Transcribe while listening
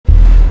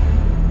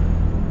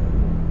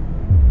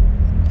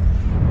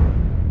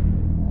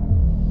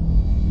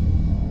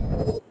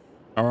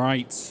All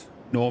right,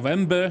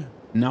 November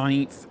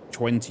 9th,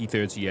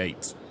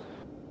 2038.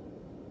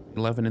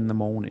 11 in the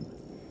morning.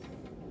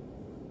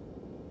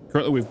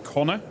 Currently with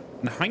Connor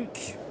and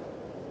Hank,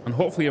 and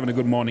hopefully having a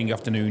good morning,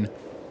 afternoon,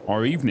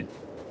 or evening.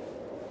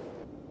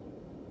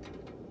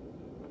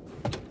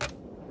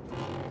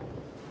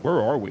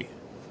 Where are we?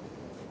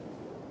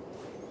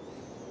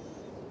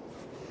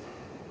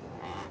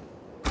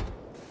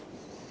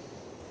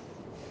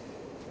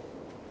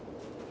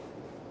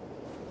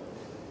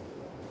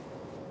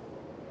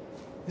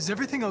 Is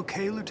everything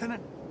okay,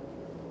 Lieutenant?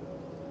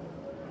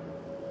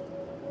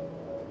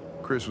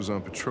 Chris was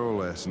on patrol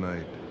last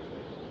night.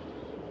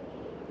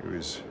 He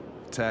was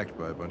attacked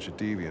by a bunch of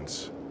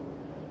deviants.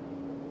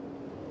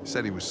 He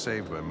said he was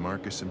saved by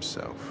Marcus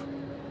himself.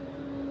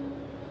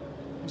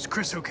 Is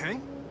Chris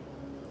okay?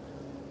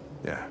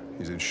 Yeah,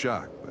 he's in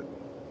shock, but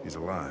he's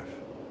alive.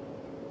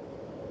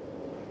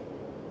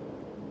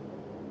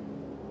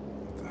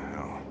 What the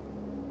hell?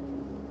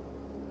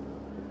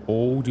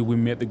 Oh, did we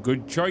make the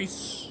good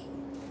choice?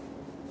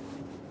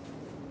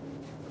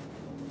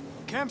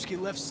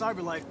 Kamsky left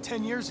CyberLife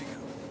 10 years ago.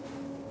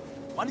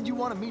 Why did you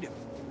want to meet him?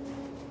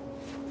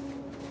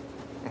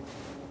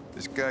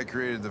 This guy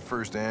created the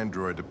first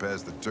android to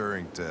pass the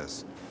Turing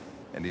test,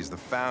 and he's the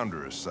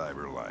founder of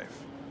CyberLife.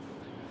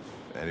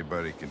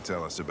 Anybody can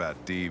tell us about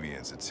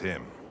deviants, it's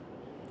him.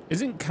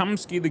 Isn't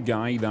Kamsky the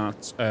guy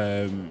that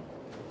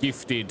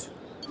gifted...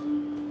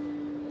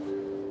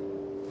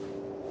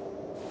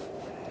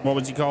 What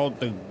was he called?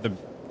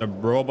 The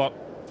robot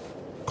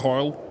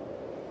Coil?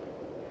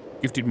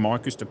 Gifted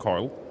Marcus to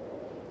Coil.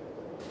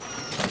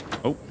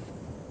 Oh.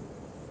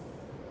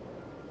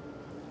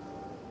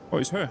 Oh,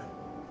 it's her.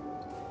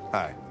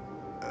 Hi.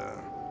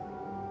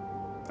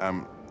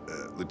 I'm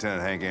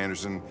Lieutenant Hank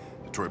Anderson,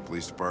 Detroit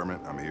Police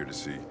Department. I'm here to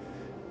see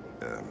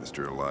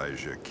Mr.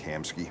 Elijah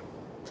Kamsky.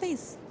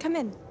 Please, come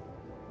in.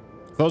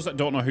 For those that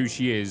don't know who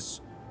she is,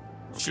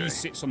 she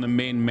sits on the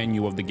main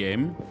menu of the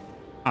game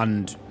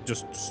and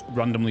just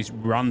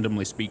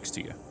randomly speaks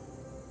to you.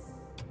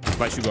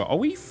 Like she'll go, are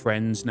we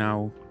friends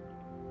now?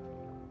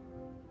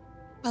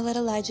 I'll let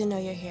Elijah know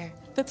you're here,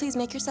 but please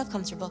make yourself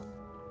comfortable.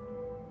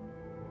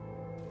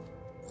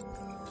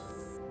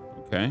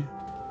 Okay.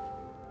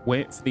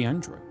 Wait for the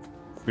android.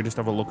 We just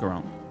have a look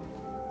around.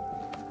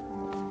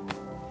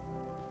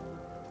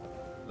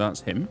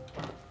 That's him.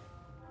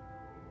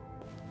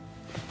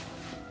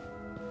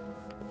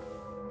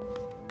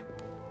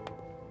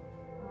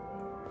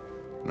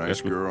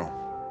 Nice girl.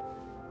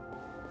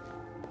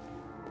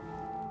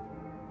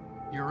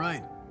 You're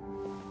right.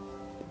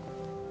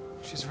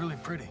 She's really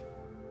pretty.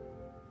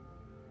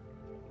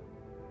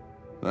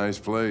 Nice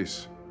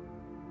place.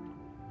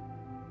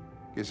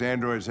 Guess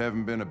androids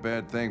haven't been a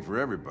bad thing for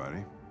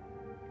everybody.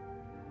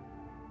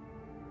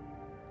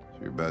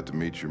 So you're about to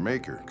meet your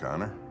maker,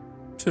 Connor.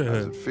 How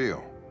does it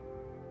feel?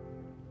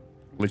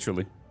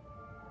 Literally.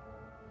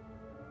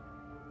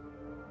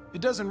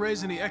 It doesn't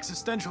raise any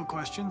existential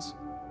questions.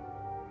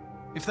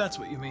 If that's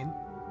what you mean.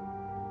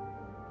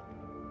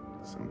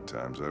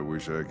 Sometimes I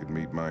wish I could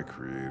meet my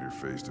creator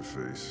face to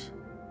face.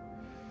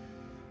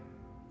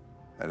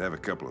 I'd have a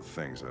couple of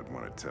things I'd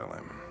want to tell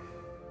him.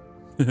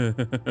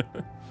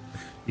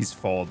 His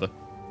father.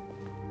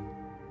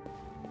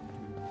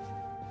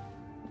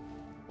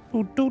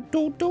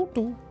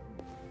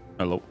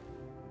 Hello.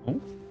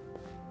 Oh.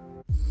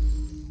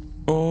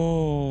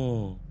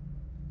 Oh.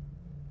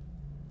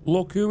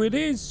 Look who it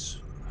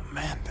is.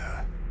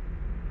 Amanda.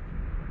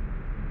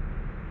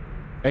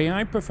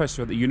 AI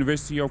professor at the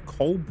University of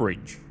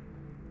Colbridge.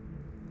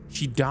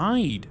 She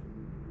died.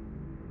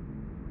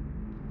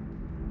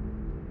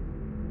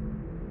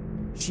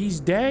 She's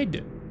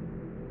dead.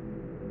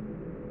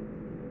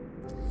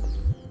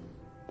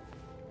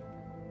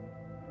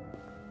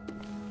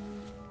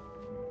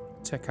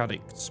 Tech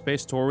addict.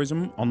 Space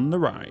tourism on the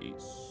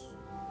rise.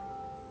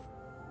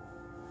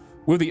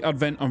 With the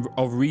advent of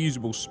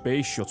reusable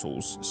space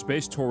shuttles,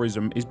 space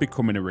tourism is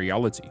becoming a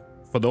reality.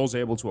 For those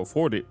able to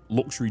afford it,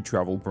 luxury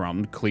travel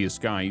brand Clear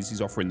Skies is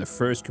offering the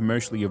first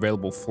commercially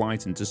available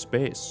flight into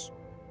space.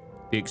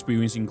 The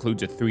experience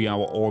includes a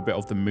 3-hour orbit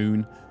of the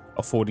moon,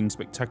 affording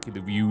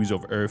spectacular views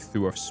of Earth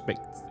through a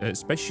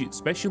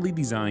specially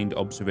designed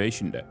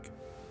observation deck.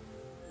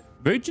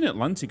 Virgin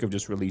Atlantic have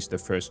just released their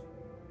first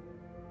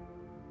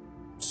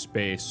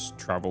space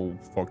travel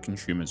for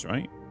consumers,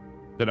 right?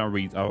 Did I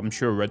read? I'm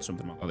sure I read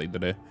something like that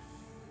the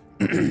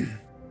other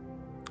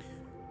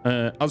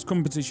day. As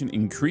competition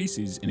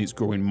increases in its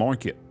growing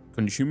market,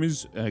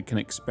 consumers can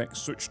expect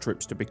such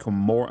trips to become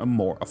more and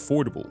more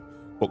affordable,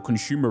 but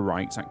consumer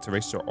rights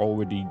activists are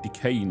already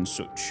decaying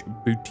such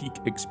boutique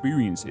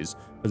experiences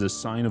as a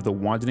sign of the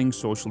widening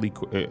social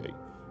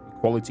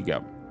equality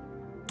gap.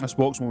 A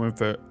spokeswoman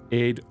for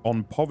Aid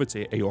on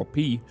Poverty,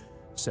 AOP,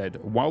 said,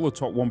 while the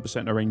top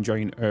 1% are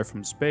enjoying Earth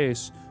from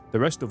space, the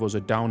rest of us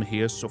are down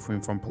here suffering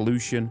from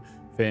pollution,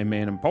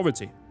 famine and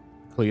poverty.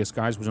 Clear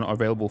Skies was not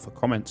available for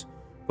comment,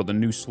 but the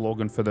new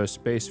slogan for their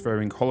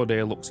spacefaring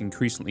holiday looks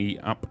increasingly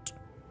apt.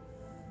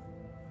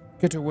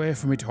 Get away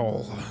from it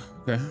all.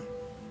 Okay.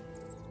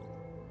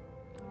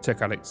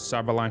 Tech Addict,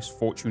 CyberLife's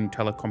fortune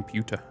teller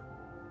computer.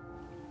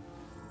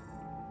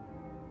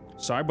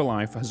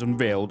 CyberLife has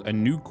unveiled a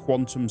new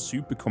quantum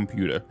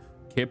supercomputer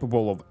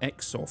capable of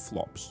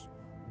exaflops,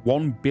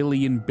 1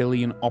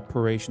 billion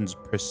operations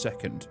per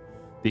second,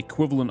 the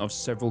equivalent of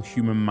several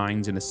human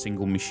minds in a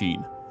single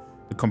machine.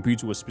 The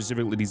computer was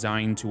specifically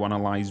designed to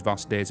analyze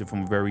vast data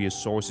from various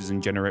sources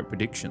and generate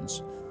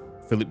predictions.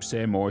 Philip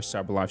Seymour,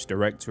 CyberLife's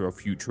director of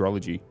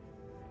futurology,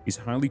 is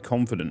highly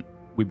confident.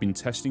 We've been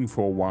testing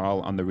for a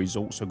while and the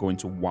results are going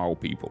to wow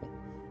people.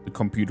 The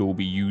computer will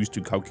be used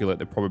to calculate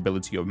the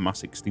probability of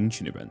mass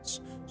extinction events,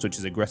 such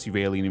as aggressive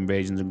alien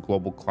invasions and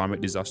global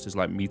climate disasters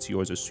like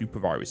meteors or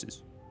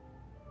superviruses.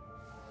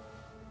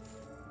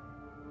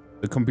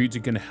 The computer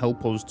can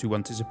help us to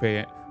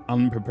anticipate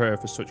and prepare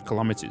for such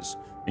calamities,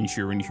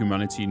 ensuring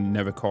humanity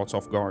never caught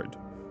off guard.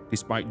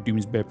 Despite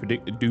doomsday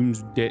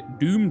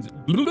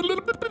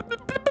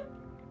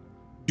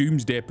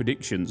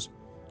predictions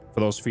for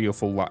those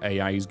fearful that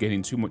AI is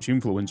gaining too much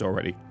influence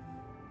already,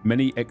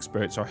 many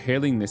experts are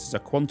hailing this as a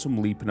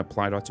quantum leap in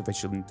applied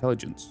artificial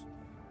intelligence.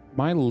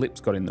 My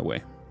lips got in the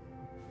way.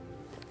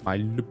 My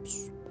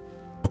lips.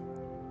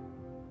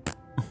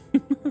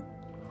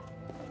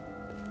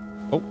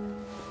 Oh.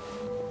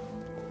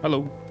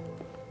 Hello.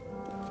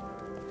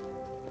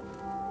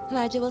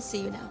 Elijah will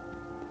see you now.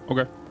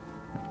 Okay.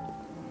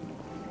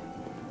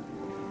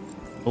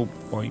 Oh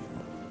boy.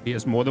 He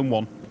has more than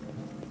one.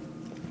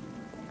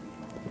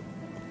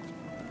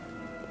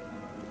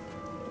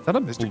 Is that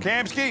a Mr.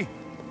 Kamsky?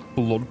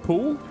 blood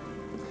pool?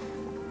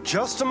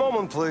 Just a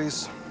moment,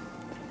 please.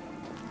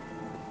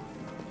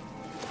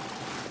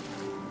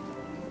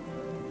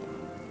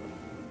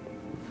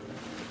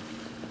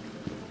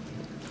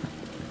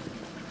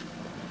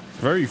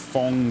 Very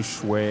feng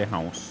shui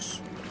house.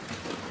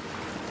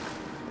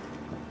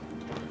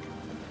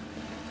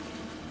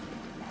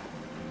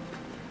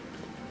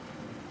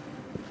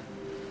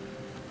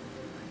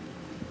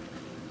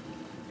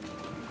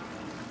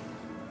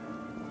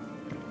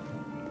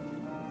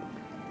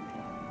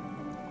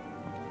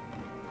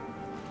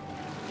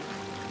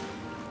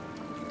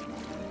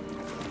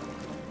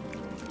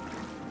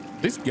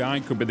 This guy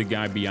could be the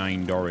guy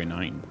behind Dory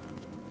 9.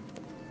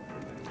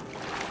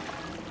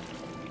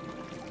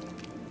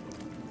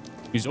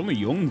 He's only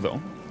young,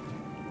 though.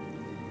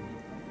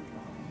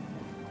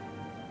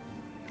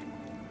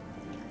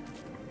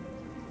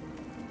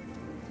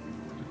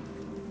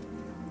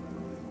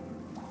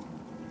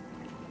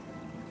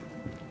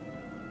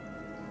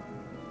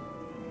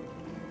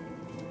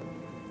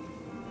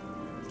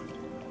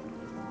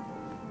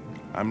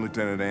 I'm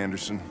Lieutenant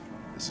Anderson.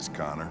 This is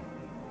Connor.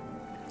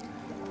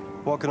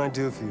 What can I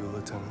do for you,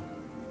 Lieutenant?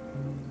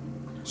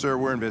 Sir,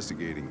 we're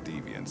investigating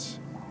deviants.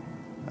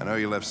 I know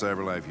you left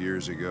CyberLife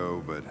years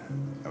ago, but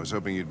I was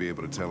hoping you'd be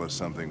able to tell us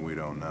something we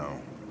don't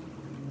know.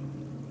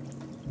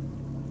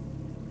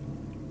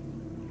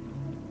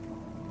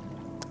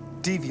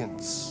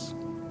 Deviants.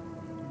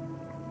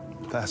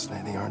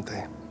 Fascinating, aren't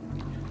they?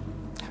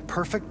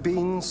 Perfect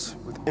beings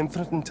with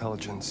infinite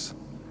intelligence.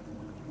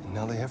 And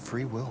now they have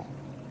free will.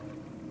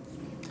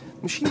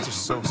 Machines are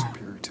so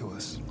superior to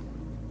us.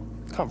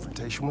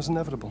 Confrontation was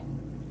inevitable.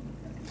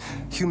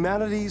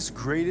 Humanity's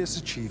greatest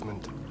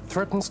achievement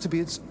threatens to be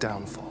its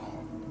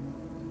downfall.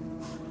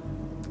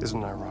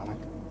 Isn't it ironic?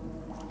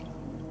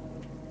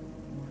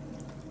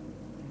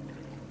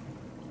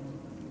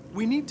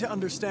 We need to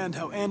understand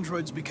how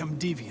androids become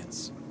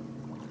deviants.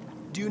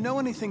 Do you know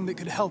anything that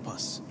could help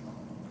us?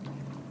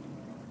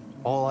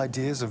 All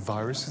ideas of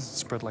viruses that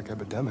spread like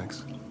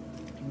epidemics.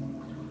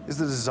 Is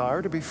the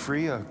desire to be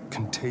free a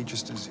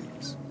contagious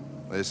disease?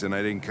 Listen,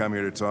 I didn't come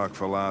here to talk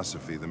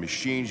philosophy. The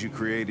machines you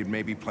created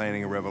may be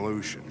planning a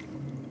revolution.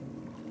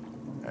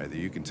 Either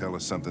you can tell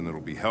us something that'll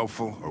be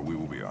helpful, or we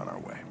will be on our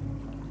way.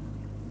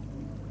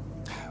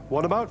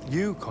 What about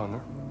you,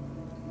 Connor?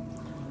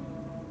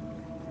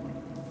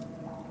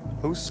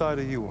 Whose side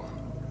are you on?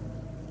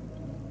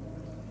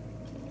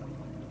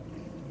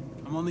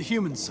 I'm on the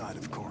human side,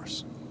 of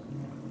course.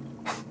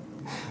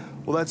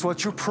 Well, that's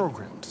what you're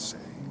programmed to say.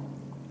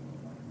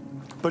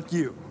 But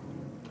you.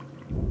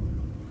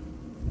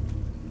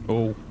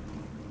 Oh.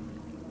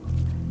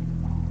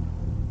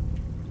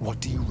 What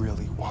do you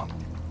really want?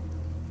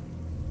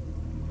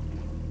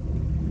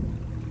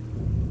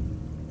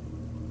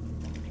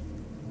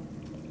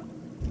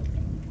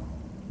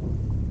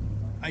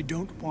 I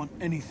don't want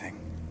anything.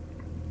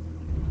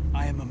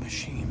 I am a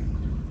machine.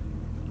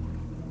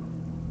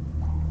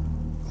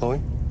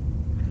 Chloe?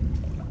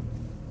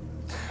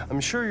 I'm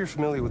sure you're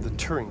familiar with the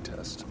Turing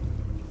test.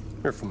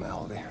 Mere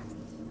formality.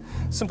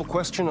 Simple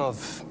question of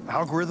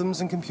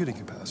algorithms and computing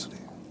capacity.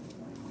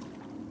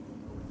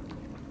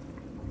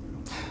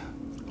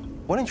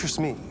 What interests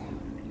me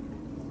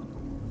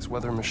is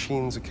whether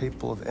machines are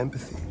capable of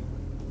empathy.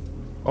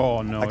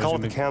 Oh no. I call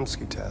it the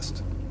Kamsky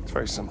test. It's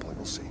very simple,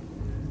 you'll see.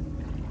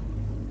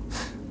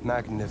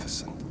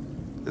 Magnificent,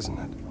 isn't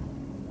it?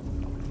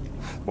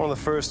 One of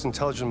the first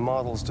intelligent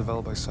models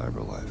developed by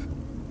CyberLife.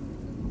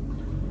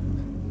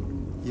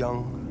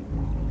 Young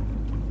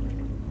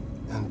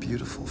and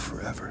beautiful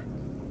forever.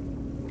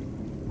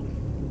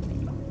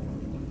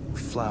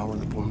 flower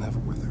that will never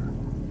wither.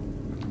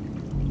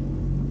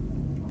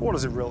 But what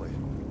is it really?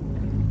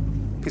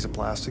 A piece of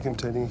plastic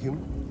imitating a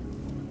human?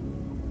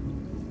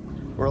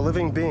 Or a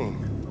living being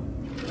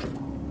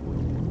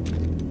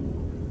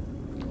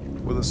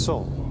with a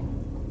soul?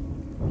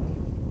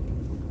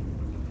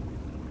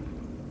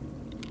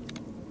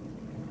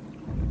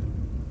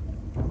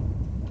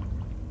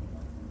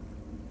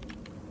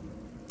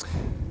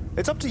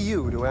 It's up to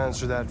you to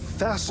answer that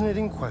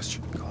fascinating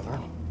question,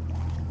 Connor.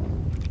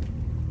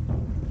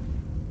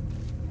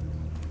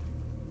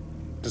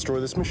 Destroy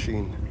this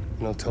machine,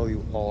 and I'll tell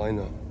you all I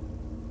know.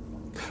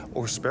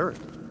 Or spare it,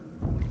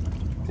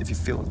 if you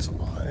feel it's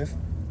alive.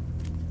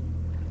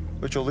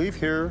 But you'll leave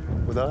here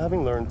without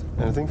having learned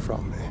anything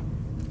from me.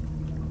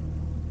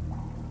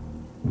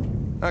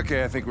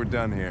 Okay, I think we're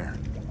done here.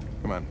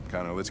 Come on,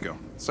 Connor, let's go.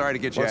 Sorry to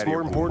get you out of here.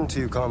 What's more important to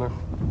you, Connor?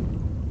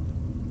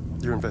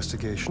 Your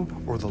investigation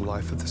or the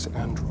life of this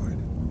android?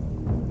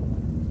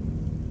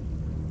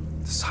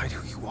 Decide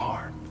who you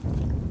are.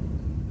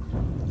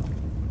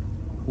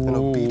 An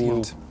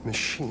obedient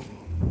machine.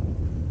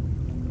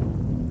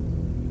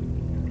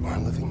 Or a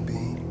living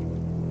being.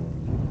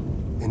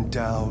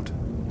 Endowed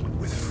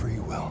with free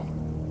will.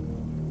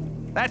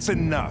 That's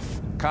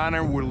enough.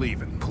 Connor, we're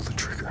leaving. Pull the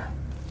trigger.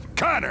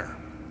 Connor!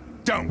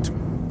 Don't!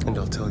 And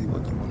I'll tell you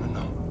what you want to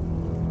know.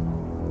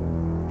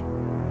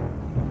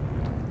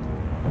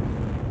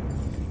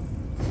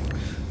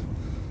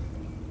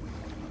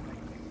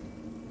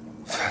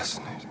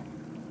 Fascinating.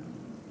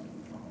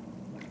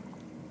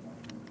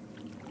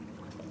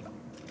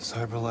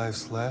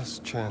 CyberLife's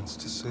last chance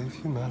to save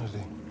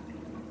humanity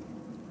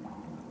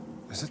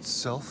is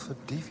itself a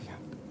deviant.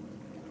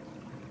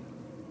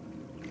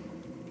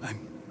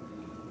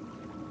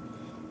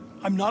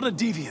 I'm not a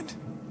deviant.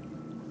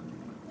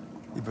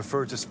 You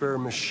prefer to spare a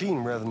machine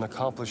rather than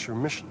accomplish your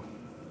mission.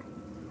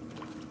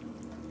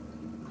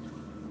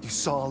 You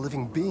saw a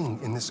living being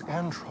in this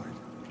android.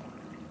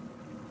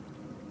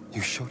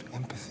 You showed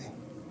empathy.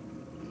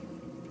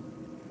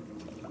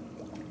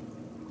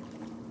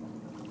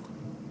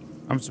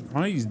 I'm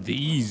surprised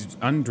these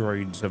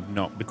androids have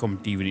not become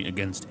deviant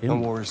against him. A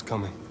war is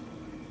coming.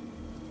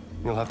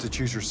 You'll have to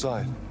choose your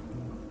side.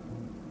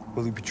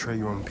 Will you betray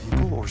your own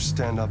people or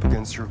stand up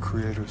against your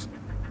creators?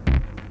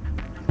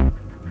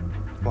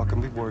 What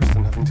can be worse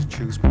than having to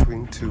choose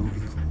between two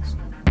evils?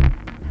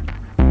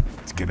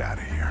 Let's get out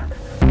of here.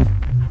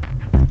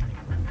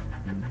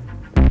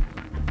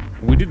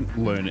 We didn't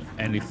learn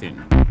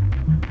anything.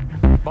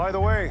 By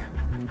the way,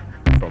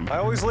 From I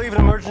always leave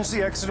an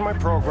emergency exit in my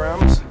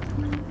programs.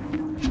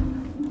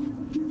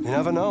 You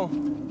never know.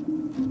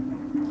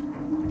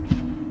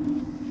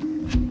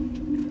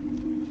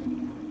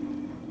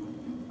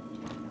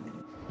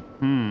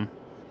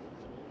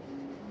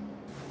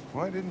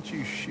 Why didn't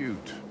you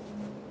shoot?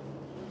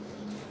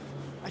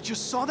 I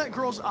just saw that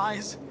girl's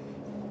eyes,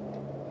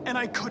 and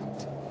I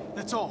couldn't.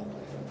 That's all.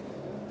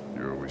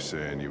 You're always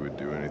saying you would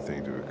do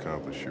anything to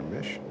accomplish your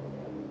mission.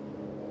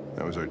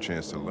 That was our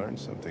chance to learn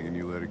something, and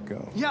you let it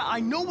go. Yeah, I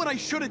know what I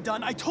should have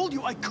done. I told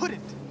you I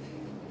couldn't.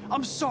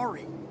 I'm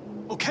sorry,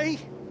 okay?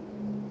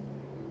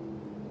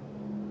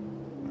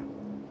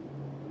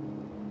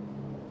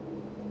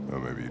 Well,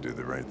 maybe you did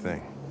the right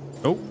thing.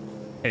 oh,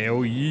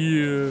 hell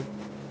yeah!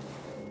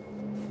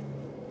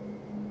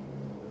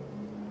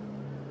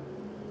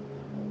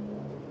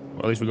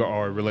 Well, at least we got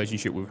our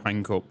relationship with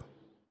Hank up.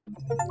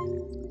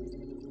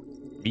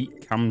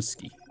 Meet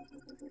Kamsky.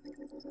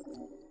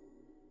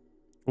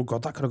 Oh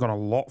god, that could have gone a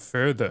lot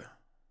further.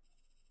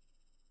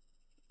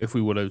 If I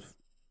would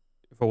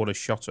have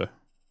shot her.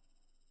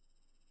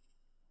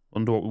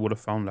 Wonder what we would have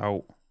found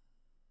out.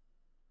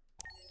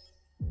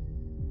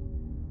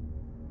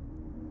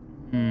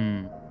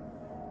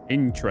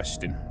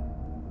 Interesting.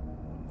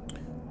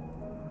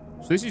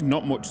 So this is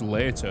not much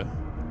later.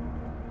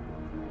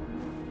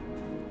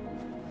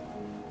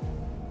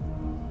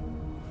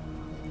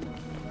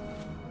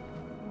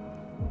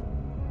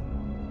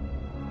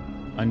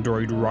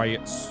 Android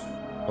riots.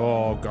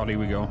 Oh god, here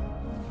we go.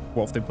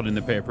 What have they put in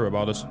the paper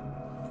about us?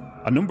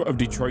 A number of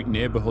Detroit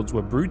neighborhoods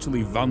were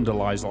brutally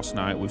vandalized last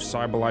night, with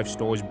CyberLife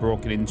stores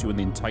broken into and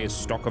the entire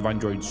stock of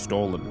androids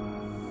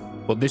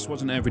stolen. But this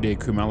wasn't everyday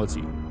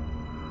criminality.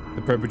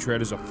 The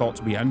perpetrators are thought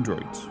to be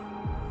androids.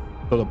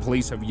 Though the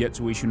police have yet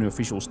to issue an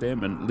official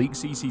statement, leaked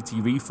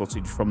CCTV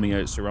footage from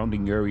the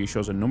surrounding area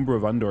shows a number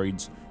of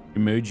androids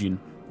emerging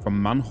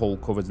from manhole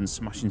covers and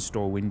smashing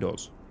store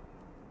windows.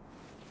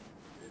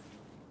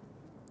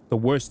 The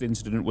worst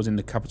incident was in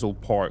the Capitol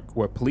Park,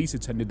 where police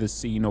attended the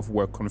scene of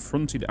where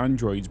confronted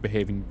androids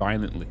behaving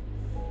violently.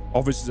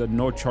 Officers had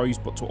no choice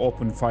but to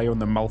open fire on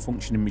the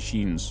malfunctioning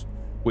machines,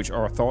 which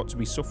are thought to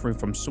be suffering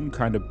from some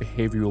kind of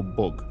behavioral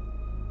bug.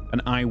 An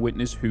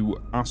eyewitness who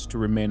asked to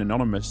remain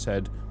anonymous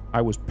said,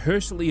 "I was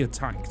personally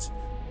attacked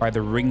by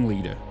the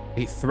ringleader.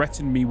 It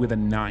threatened me with a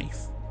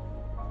knife.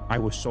 I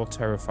was so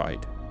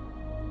terrified."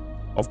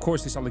 Of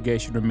course, this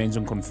allegation remains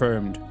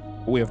unconfirmed,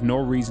 but we have no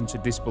reason to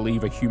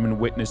disbelieve a human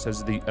witness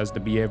as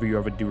the behavior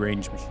of a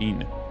deranged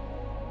machine.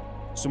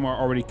 Some are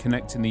already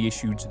connecting the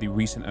issue to the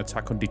recent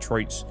attack on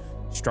Detroit's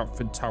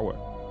Stratford Tower,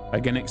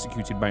 again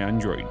executed by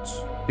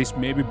androids. This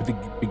may be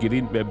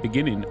the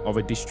beginning of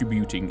a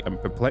distributing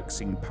and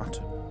perplexing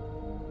pattern.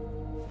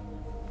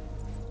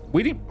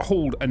 We didn't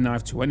hold a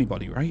knife to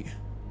anybody, right?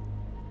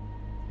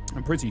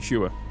 I'm pretty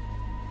sure.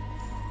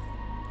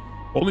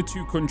 Only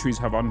 2 countries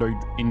have android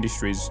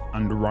industries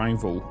and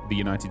rival the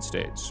United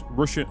States,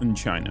 Russia and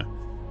China,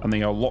 and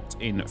they are locked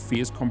in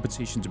fierce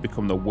competition to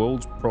become the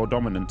world's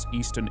predominant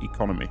Eastern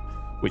economy,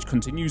 which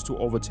continues to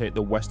overtake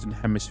the Western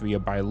Hemisphere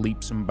by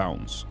leaps and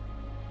bounds.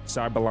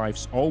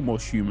 CyberLife's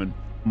almost human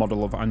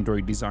model of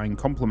android design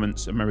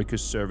complements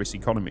America's service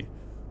economy.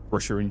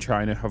 Russia and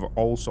China have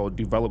also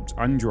developed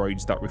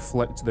androids that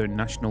reflect their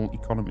national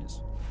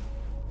economies.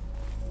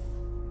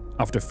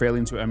 After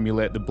failing to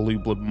emulate the blue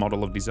blood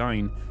model of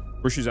design,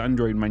 Russia's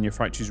android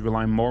manufacturers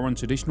rely more on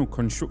traditional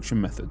construction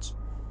methods.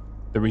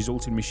 The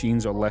resulting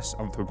machines are less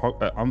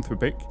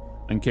anthropic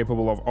and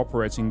capable of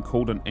operating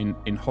cold and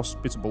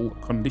inhospitable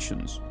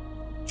conditions.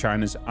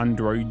 China's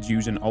androids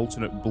use an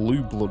alternate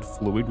blue blood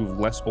fluid with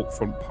less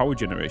upfront power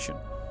generation,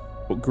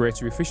 but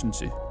greater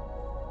efficiency.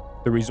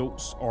 The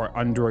results are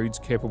androids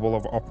capable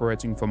of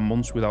operating for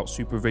months without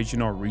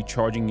supervision or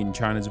recharging in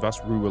China's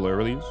vast rural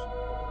areas.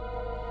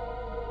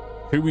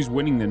 Who is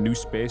winning the new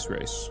space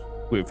race?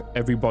 With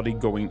everybody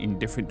going in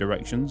different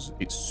directions,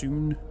 it's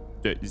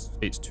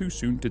too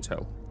soon to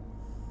tell.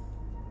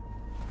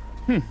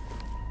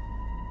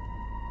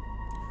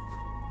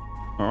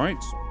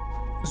 Alright.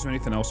 Is there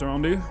anything else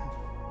around here?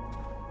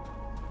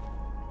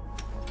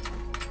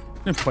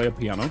 I'm gonna play a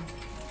piano.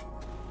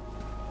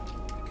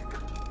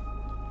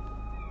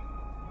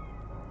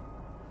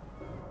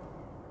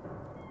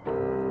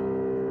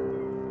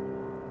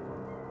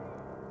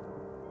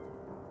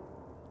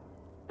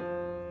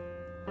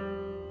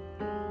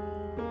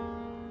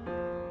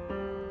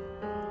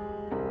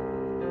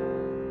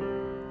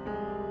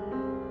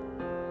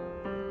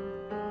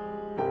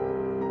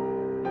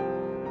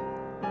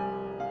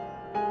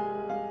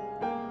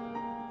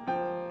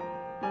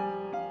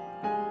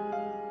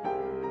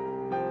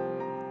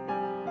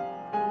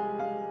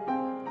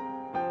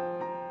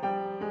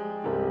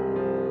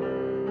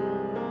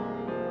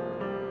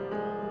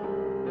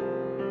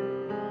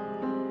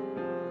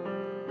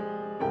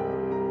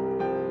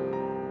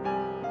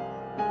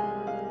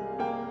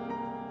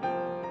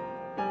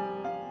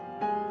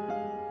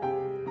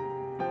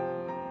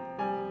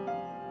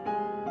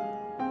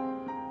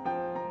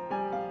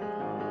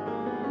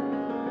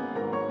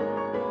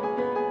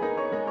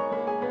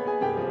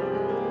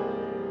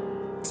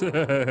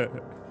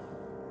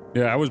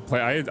 Yeah,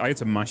 I had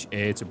to mash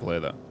A to play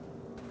that.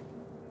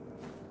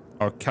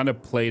 I kind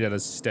of played at a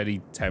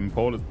steady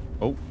tempo.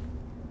 Oh.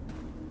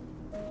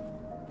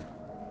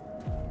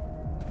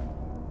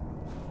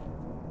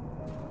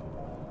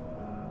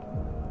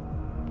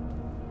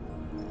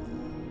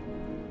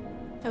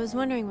 I was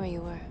wondering where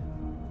you were.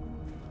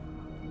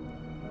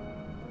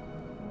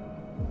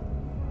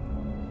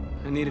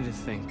 I needed to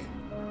think.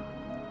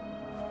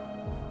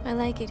 I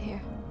like it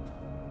here.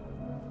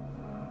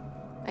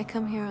 I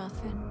come here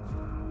often.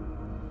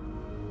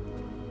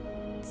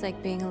 It's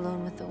like being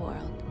alone with the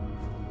world.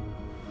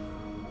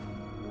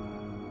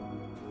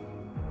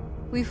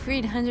 We've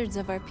freed hundreds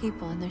of our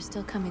people, and they're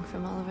still coming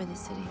from all over the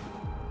city.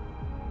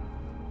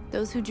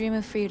 Those who dream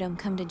of freedom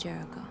come to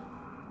Jericho.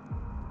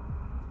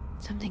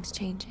 Something's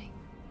changing.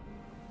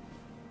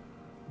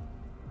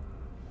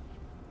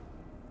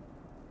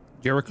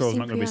 Jericho's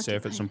not going to be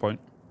safe at some point.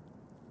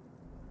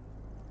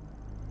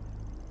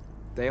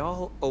 They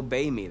all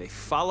obey me. They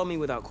follow me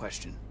without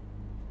question.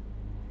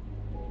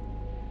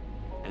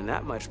 And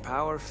that much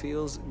power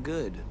feels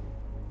good.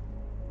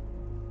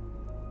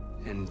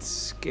 And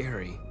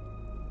scary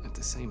at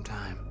the same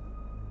time.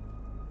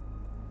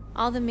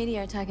 All the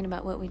media are talking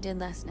about what we did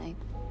last night.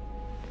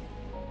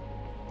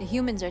 The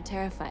humans are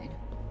terrified.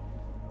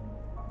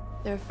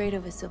 They're afraid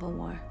of a civil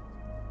war.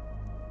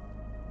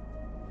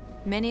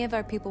 Many of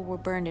our people were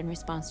burned in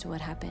response to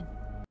what happened.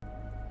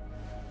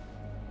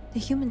 The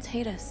humans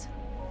hate us.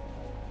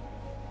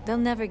 They'll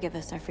never give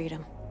us our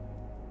freedom.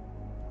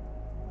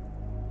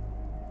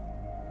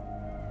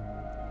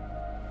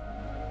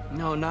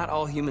 No, not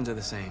all humans are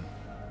the same.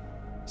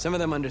 Some of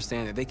them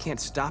understand that they can't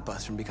stop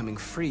us from becoming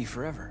free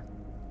forever.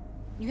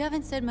 You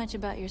haven't said much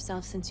about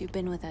yourself since you've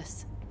been with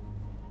us.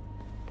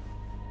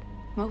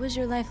 What was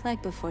your life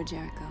like before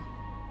Jericho?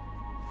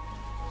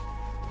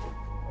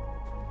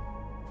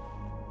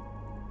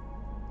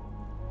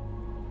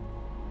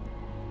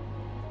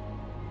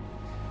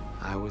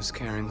 I was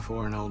caring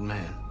for an old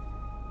man.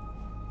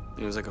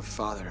 He was like a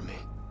father to me.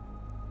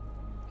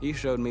 He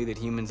showed me that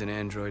humans and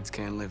androids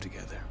can live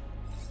together.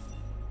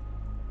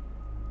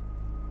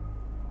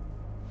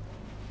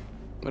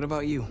 What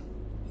about you?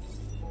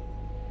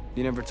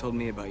 You never told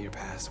me about your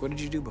past. What did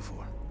you do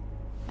before?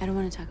 I don't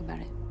want to talk about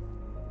it.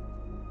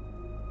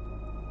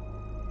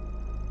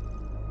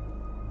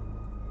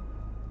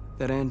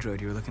 That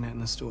android you were looking at in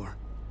the store.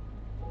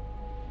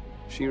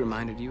 She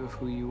reminded you of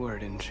who you were,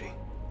 didn't she?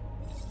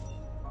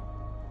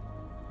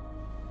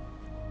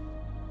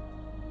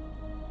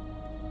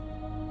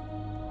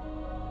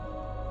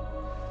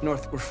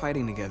 North, we're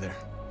fighting together.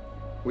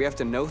 We have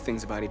to know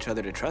things about each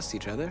other to trust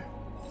each other.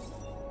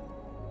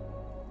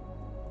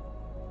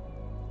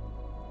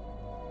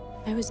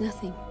 I was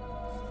nothing.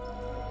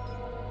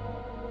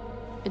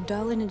 A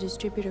doll in a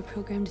distributor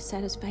program to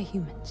satisfy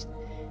humans.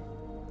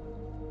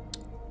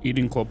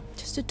 Eating club.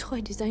 Just a toy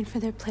designed for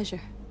their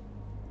pleasure.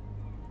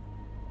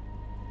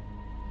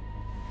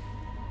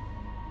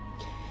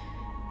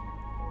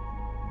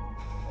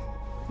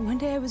 One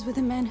day I was with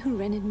a man who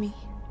rented me.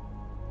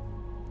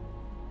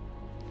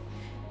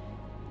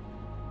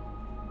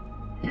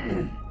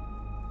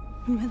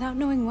 And without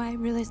knowing why, I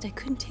realized I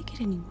couldn't take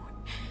it anymore.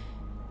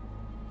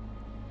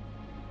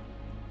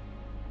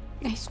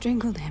 I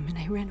strangled him and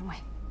I ran away.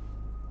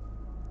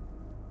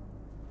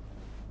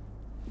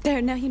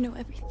 There, now you know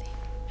everything.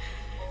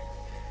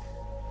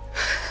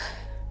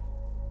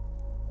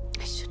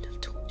 I shouldn't have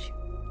told you.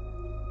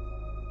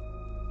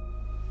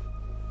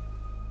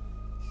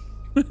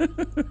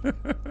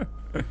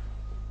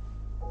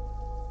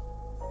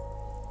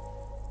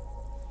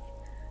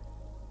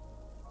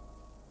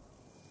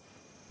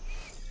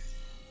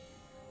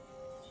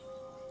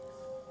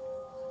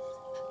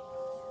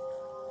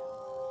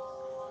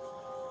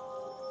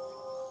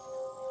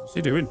 What's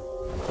he doing?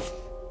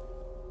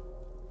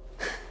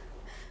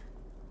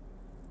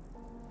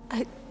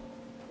 I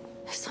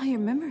saw your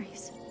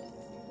memories.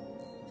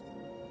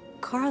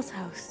 Carl's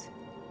house,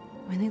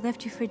 when they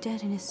left you for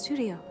dead in his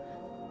studio.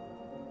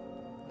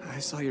 I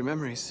saw your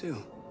memories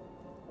too.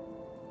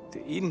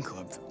 The Eden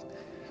Club.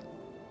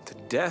 The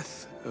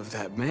death of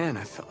that man.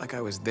 I felt like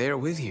I was there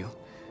with you.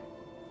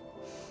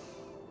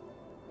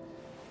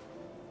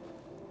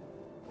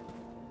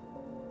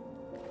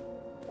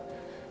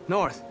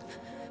 North.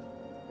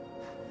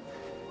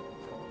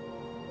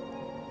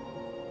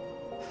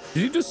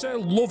 Did you just say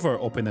lover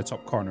up in the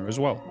top corner as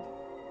well?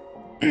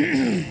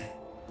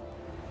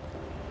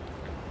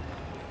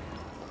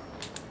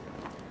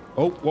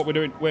 Oh, what we're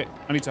doing? Wait,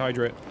 I need to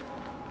hydrate.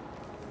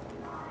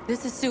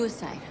 This is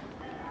suicide.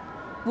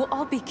 We'll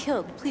all be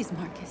killed. Please,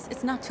 Marcus.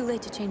 It's not too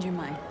late to change your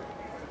mind.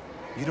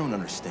 You don't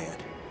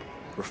understand.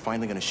 We're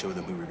finally gonna show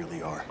them who we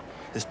really are.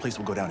 This place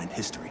will go down in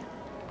history.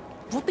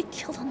 We'll be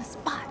killed on the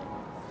spot.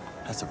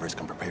 That's a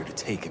risk I'm prepared to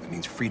take if it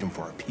means freedom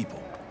for our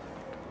people.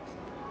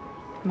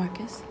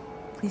 Marcus,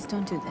 please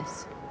don't do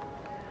this.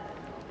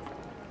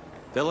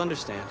 They'll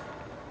understand.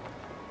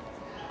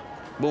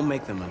 We'll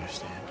make them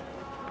understand.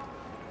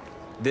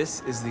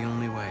 This is the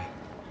only way.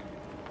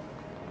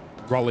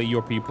 Rally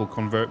your people,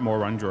 convert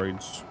more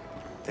androids.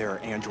 There are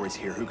androids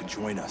here who could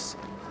join us.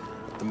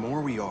 The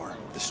more we are,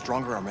 the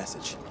stronger our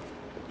message.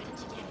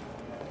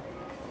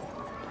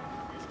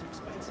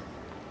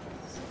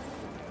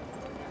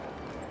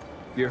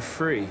 You're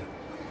free.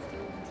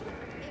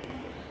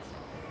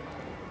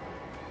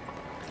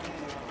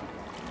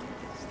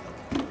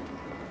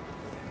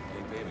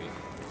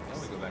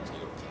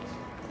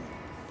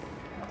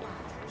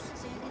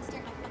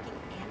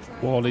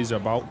 What is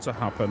about to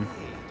happen?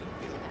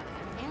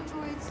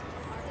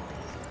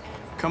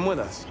 Come with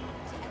us.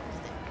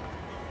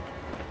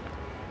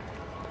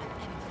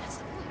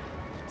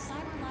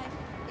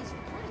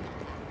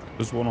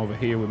 There's one over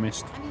here we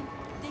missed.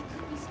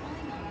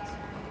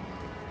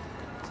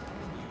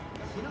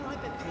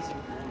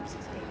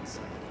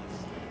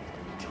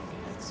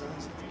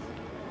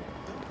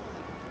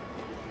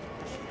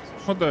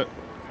 What the?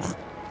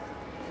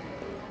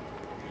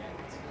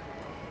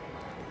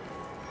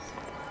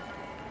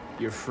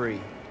 You're free.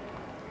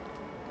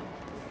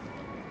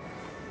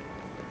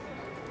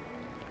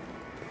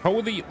 How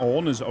are the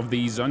owners of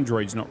these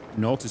androids not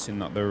noticing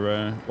that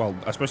they're, well,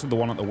 especially the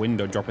one at the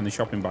window dropping the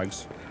shopping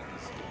bags,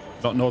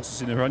 not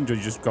noticing their android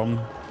just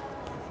gone?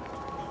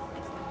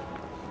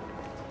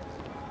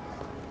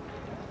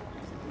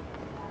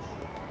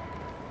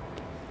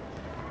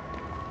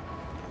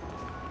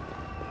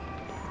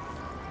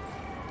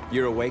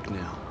 You're awake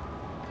now.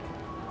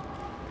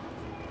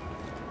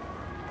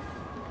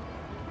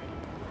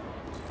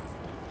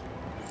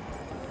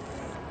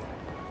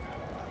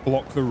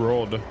 Block the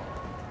road.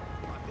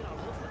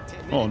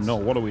 Oh no,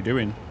 what are we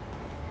doing?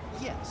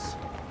 Yes.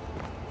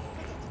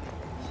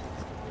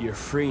 You're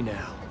free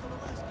now.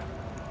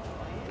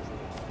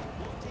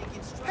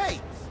 Hey!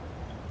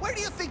 Where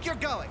do you think you're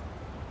going?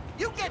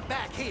 You get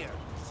back here!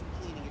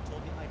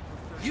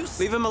 You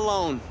Leave him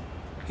alone.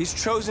 He's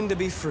chosen to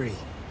be free.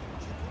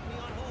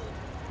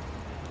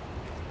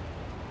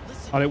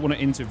 I don't want to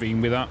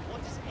intervene with that.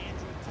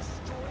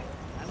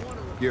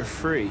 You're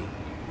free.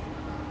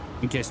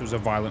 In case there was a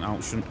violent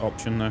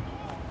option there.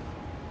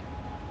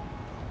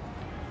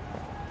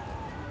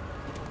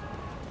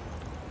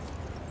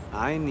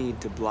 I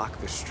need to block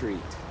the street.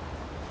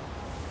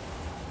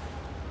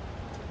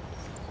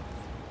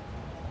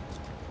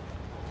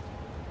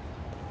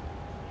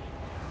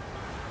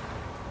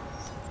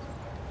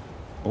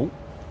 Oh.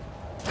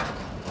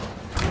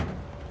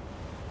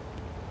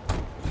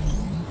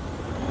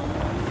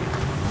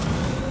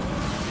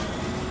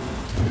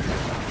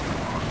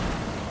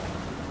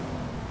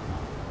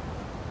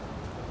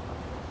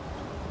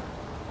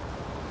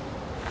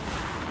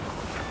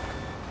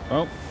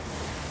 Well,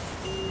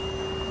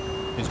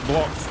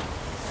 blocked.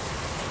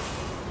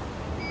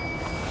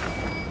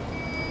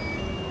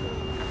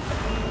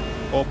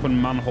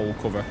 Open manhole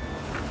cover.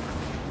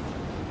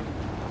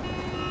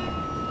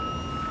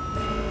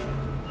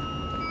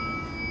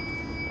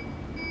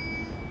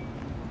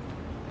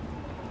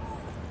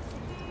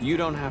 You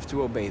don't have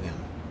to obey them.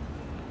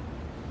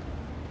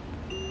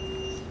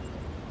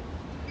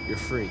 You're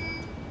free.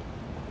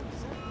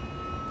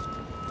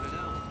 I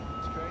know.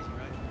 It's crazy,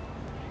 right?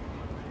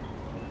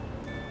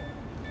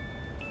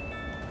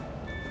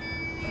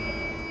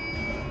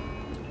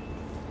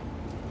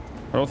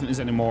 I don't think there's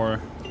any more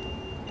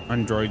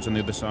androids on the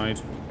other side.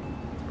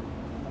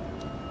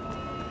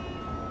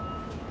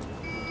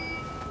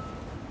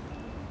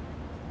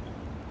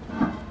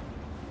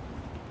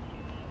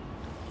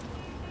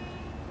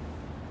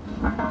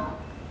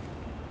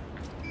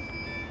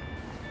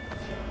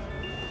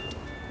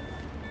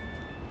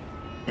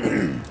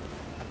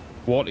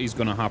 What is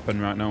going to happen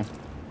right now?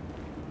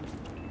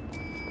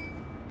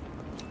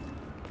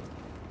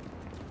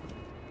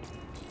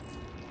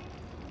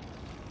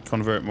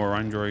 Convert more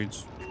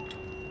androids.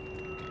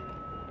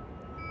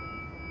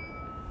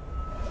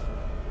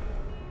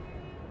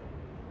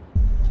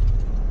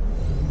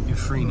 You're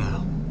free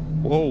now.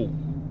 Whoa.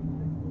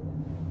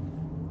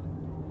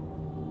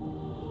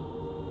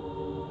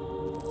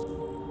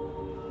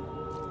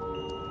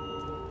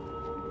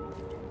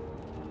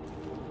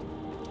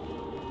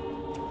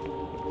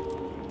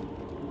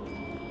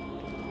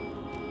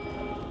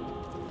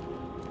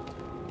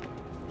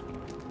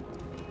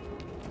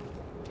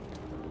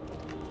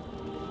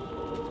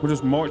 We're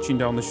just marching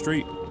down the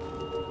street.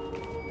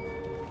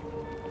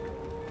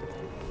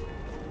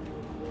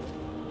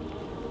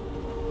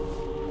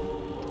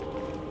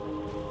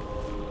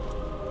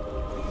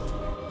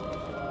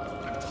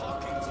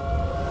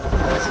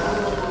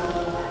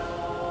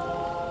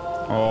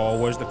 Oh,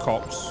 where's the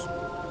cops?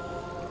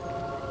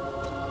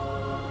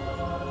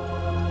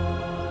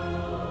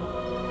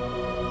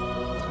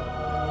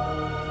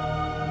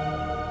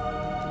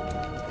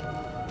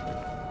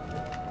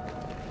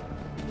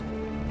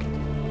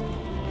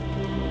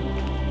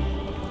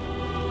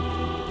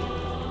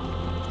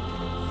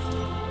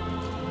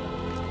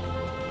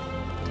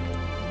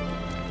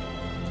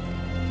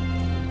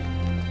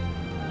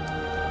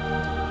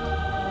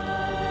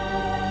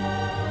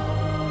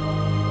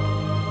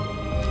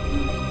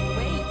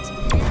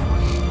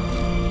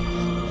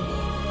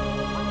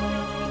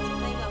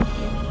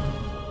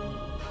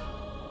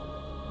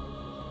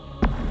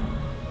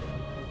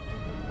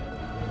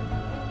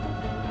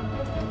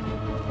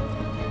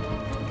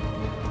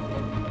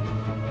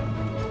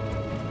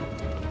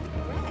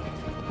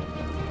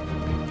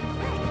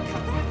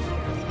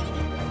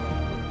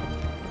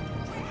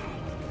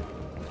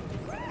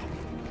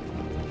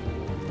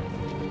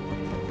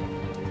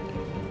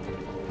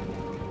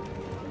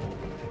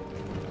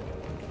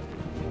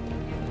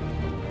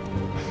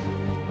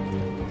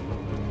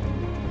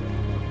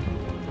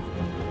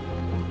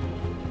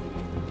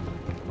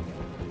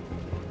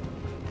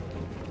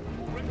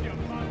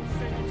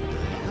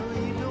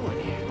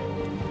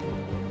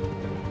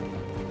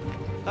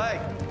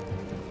 Hey!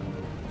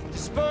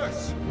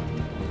 Disperse!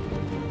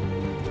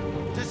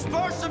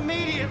 Disperse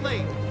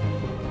immediately!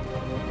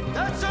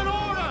 That's an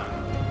order!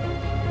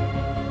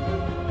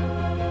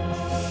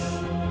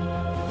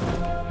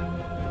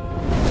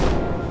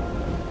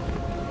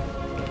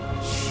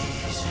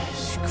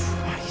 Jesus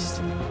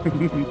Christ.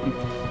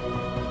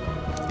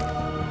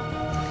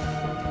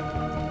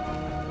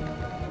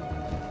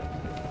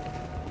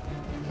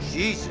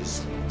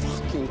 Jesus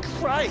fucking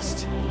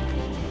Christ!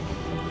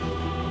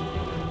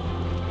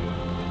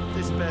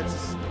 Dispatch,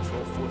 this is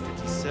Patrol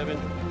 457.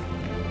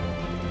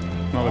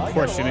 Now the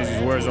question is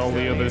where's all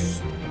the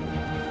others?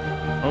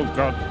 Oh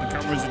god, the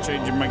cameras are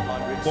changing my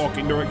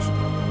walking direction.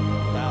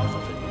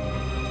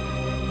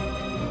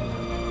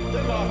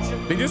 They're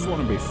marching. They just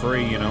want to be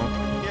free, you know.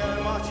 Yeah,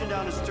 they're marching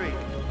down the street.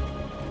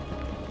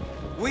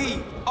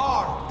 We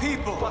are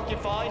people. Fucking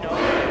fine, no?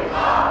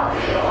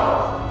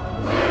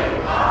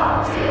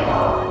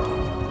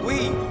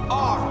 We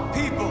are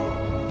people.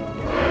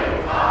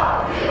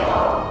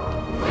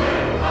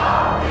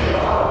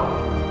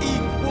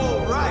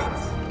 Equal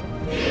rights.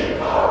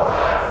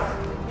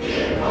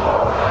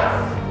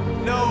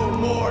 No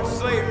more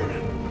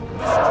slavery.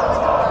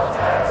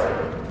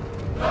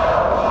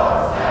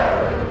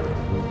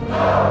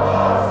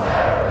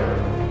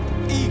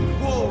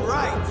 Equal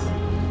rights.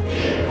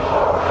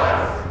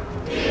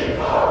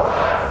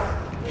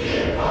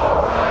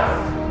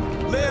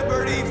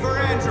 Liberty for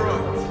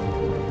androids.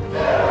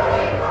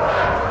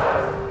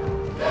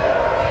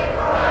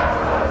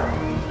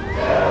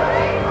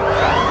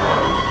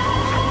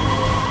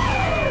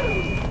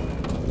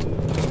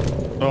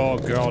 Oh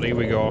god, here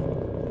we go.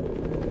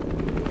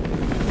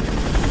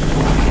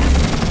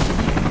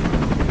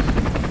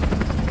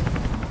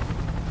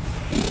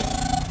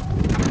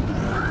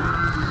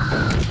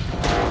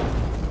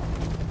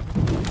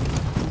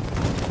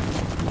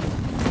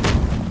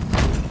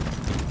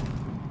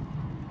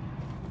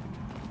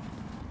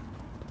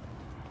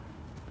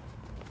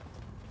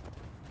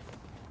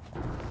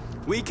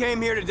 We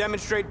came here to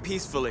demonstrate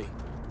peacefully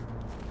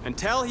and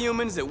tell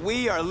humans that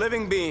we are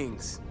living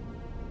beings.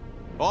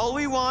 All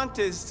we want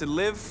is to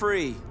live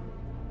free.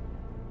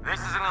 This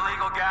is an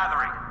illegal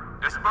gathering.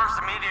 Disperse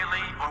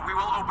immediately or we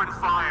will open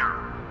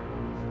fire.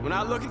 We're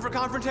not looking for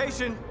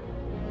confrontation.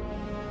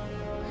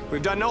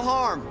 We've done no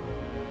harm.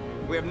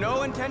 We have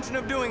no intention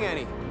of doing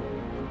any.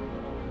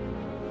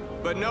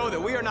 But know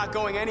that we are not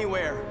going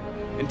anywhere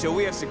until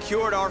we have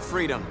secured our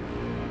freedom.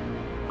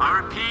 I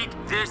repeat,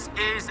 this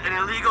is an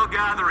illegal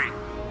gathering.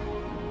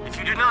 If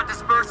you do not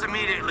disperse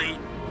immediately,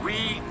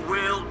 we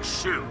will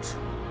shoot.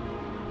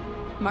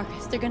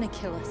 Marcus, they're gonna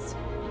kill us.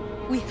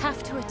 We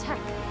have to attack.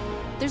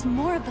 There's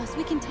more of us.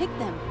 We can take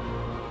them.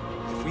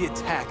 If we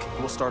attack,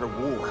 we'll start a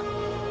war.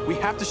 We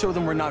have to show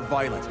them we're not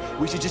violent.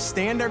 We should just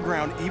stand our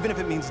ground, even if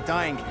it means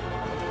dying here.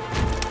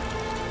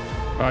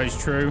 That is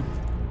true.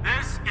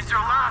 This is your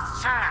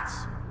last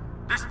chance.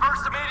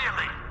 Disperse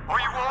immediately, or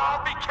you will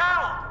all be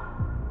killed.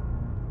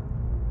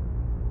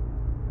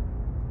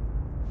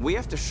 We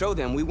have to show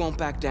them we won't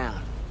back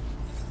down.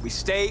 We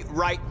stay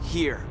right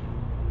here.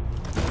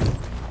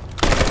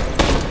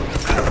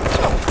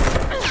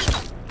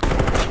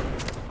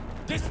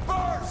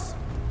 Disperse!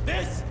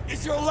 This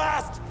is your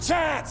last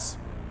chance!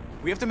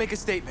 We have to make a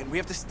statement. We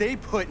have to stay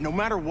put, no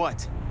matter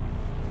what.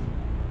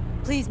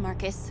 Please,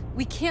 Marcus.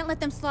 We can't let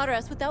them slaughter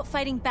us without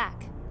fighting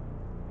back.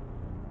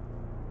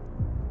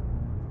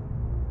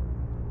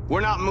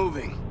 We're not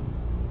moving.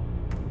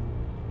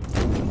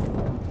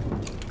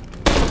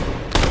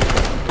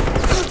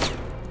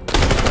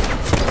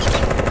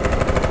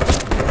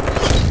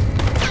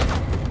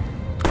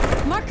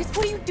 Marcus,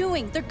 what are you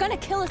doing? They're gonna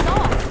kill us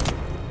all.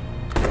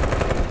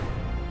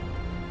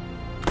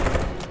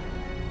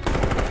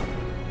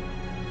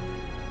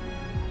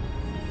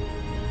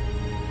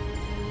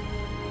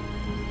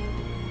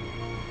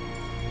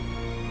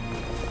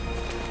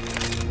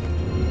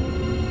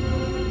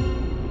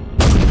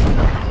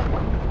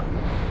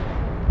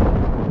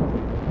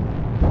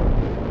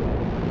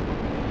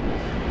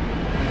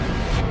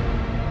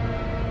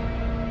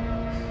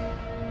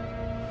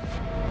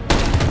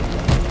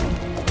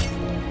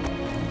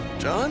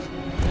 John?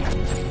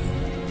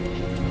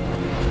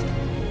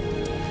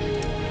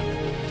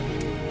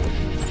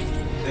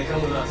 They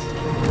come with us.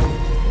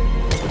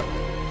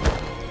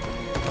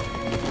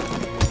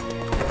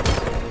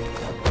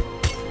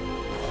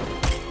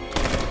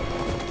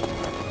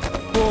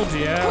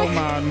 Bloody hell,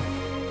 man.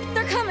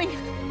 They're coming.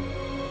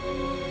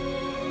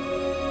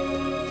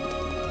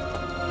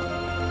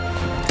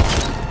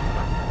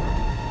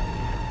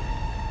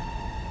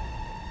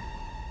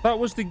 That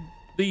was the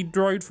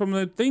droid from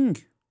the thing.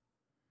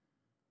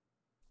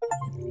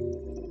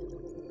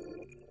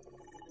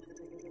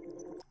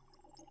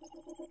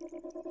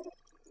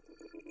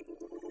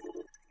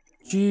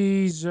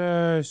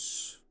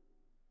 Jesus.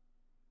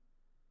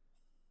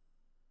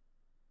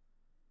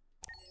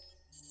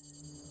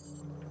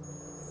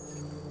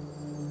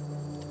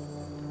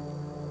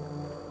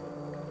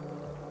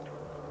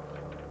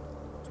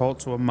 Talk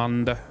to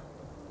Amanda.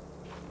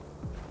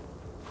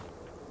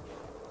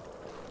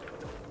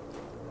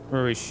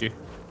 Where is she?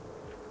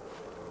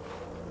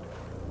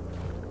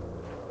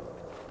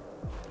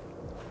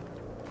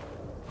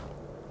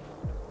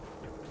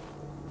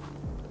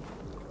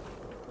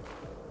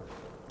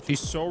 She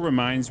so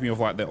reminds me of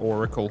like the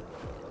Oracle.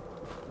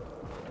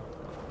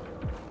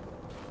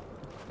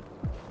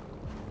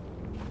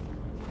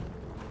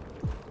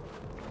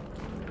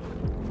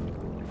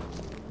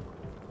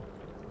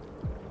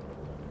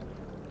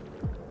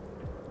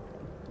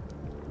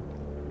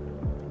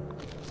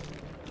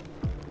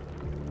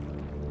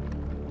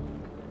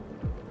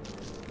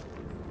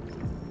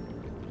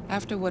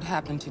 After what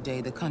happened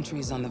today, the country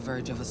is on the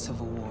verge of a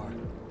civil war.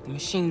 The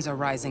machines are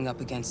rising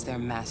up against their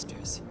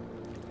masters.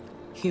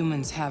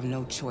 Humans have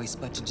no choice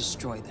but to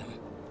destroy them.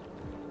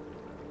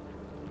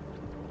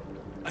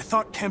 I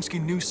thought Kamsky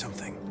knew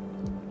something.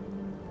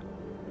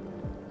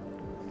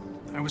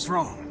 I was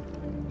wrong.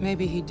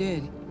 Maybe he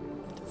did.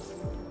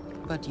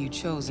 But you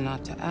chose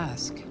not to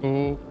ask.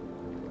 Oh.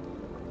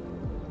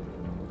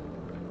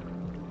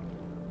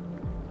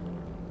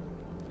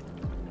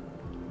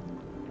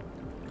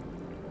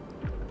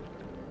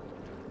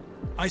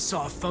 I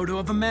saw a photo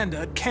of Amanda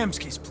at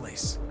Kamsky's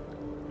place.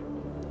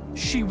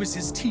 She was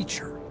his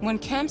teacher. When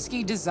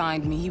Kamsky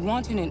designed me, he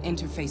wanted an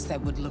interface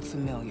that would look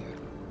familiar.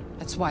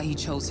 That's why he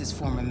chose his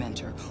former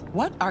mentor.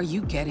 What are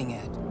you getting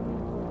at?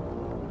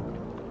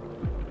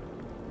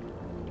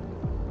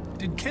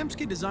 Did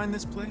Kamsky design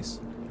this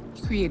place?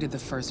 He created the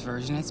first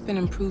version. It's been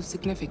improved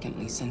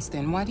significantly since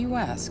then. Why do you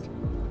ask?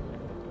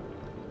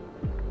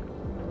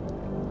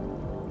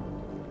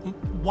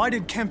 Why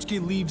did Kamsky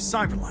leave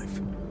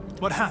Cyberlife?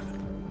 What happened?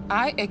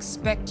 I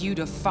expect you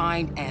to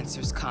find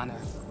answers,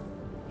 Connor.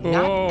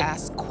 Not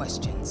ask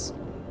questions.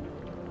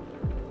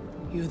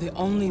 You're the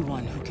only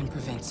one who can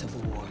prevent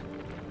civil war.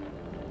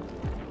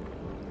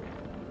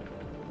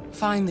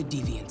 Find the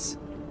deviants,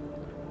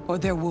 or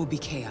there will be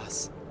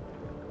chaos.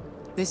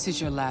 This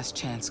is your last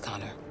chance,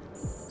 Connor.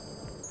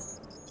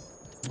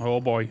 Oh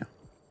boy.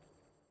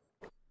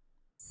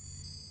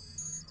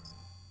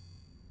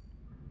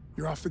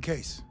 You're off the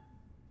case.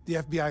 The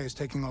FBI is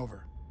taking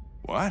over.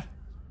 What?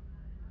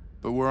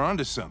 But we're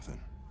onto something.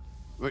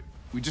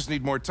 We just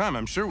need more time,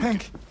 I'm sure we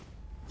Hank,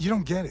 you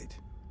don't get it.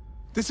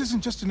 This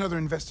isn't just another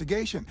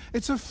investigation.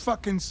 It's a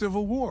fucking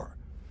civil war.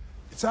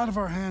 It's out of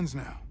our hands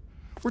now.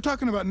 We're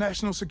talking about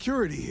national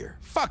security here.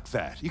 Fuck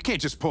that. You can't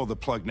just pull the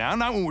plug now,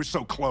 not when we're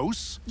so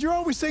close. You're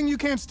always saying you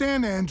can't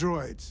stand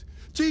androids.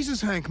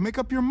 Jesus, Hank, make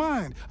up your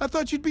mind. I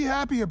thought you'd be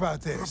happy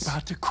about this. We're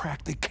about to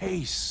crack the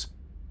case.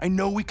 I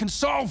know we can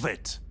solve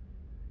it.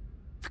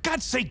 For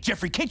God's sake,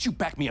 Jeffrey, can't you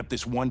back me up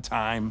this one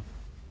time?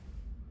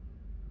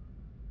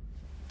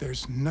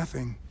 There's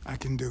nothing I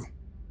can do.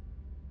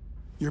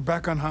 You're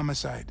back on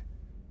homicide,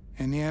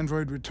 and the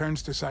android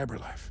returns to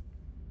cyberlife.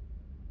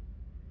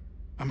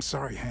 I'm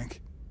sorry,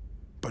 Hank,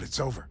 but it's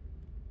over.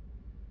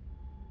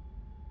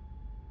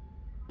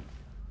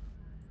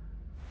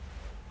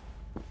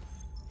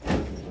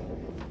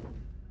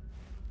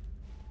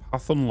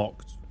 Path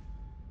unlocked.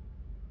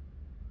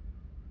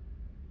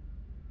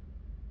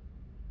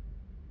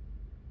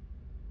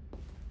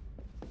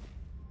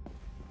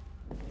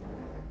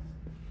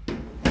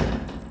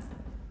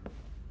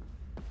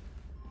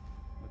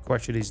 The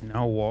question is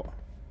now what?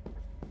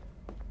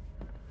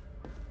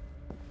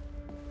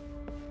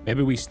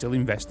 Maybe we still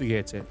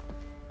investigate it.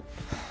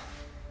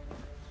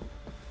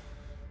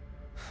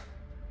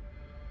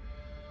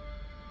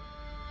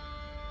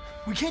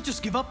 We can't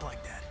just give up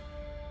like that.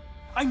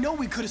 I know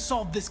we could have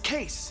solved this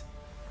case.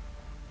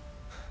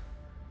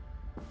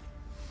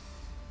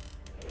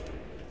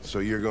 So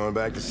you're going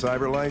back to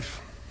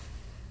cyberlife?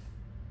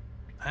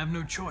 I have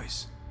no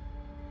choice.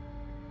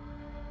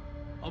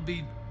 I'll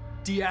be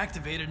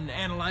deactivated and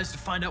analyzed to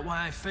find out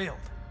why I failed.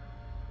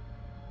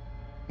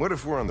 What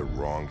if we're on the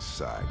wrong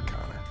side,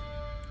 Connor?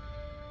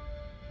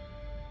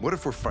 What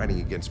if we're fighting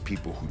against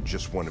people who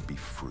just want to be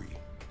free?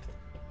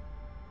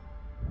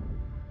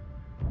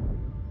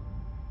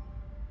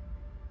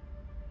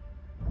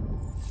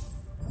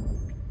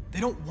 They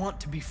don't want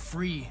to be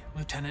free,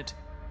 Lieutenant.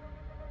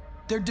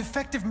 They're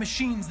defective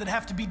machines that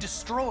have to be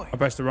destroyed. I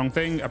pressed the wrong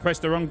thing. I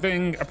pressed the wrong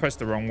thing. I pressed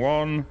the wrong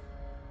one.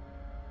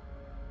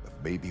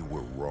 But maybe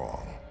we're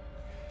wrong.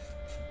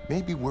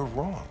 Maybe we're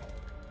wrong.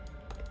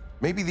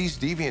 Maybe these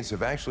deviants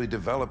have actually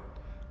developed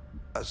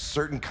a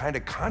certain kind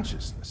of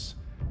consciousness.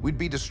 We'd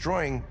be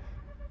destroying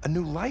a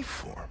new life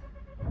form.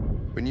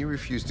 When you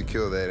refused to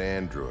kill that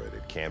android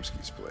at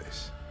Kamsky's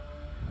place,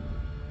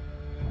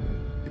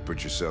 you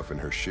put yourself in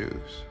her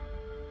shoes.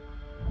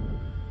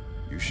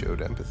 You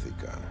showed empathy,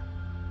 Connor.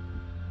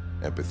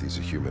 Empathy's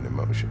a human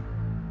emotion.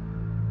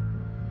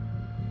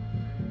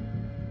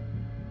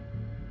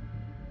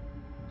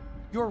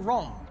 You're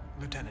wrong,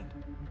 Lieutenant.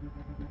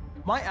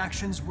 My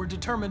actions were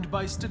determined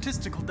by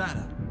statistical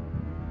data.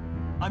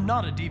 I'm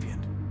not a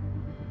deviant.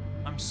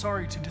 I'm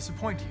sorry to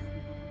disappoint you.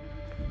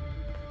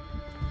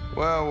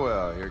 Well,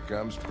 well, here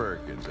comes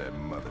Perkins, that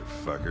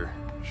motherfucker.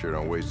 Sure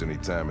don't waste any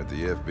time at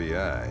the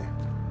FBI.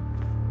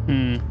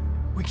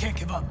 We can't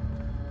give up.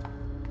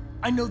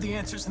 I know the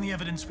answers and the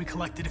evidence we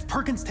collected. If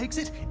Perkins takes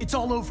it, it's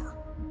all over.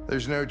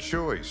 There's no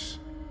choice.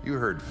 You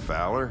heard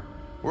Fowler.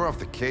 We're off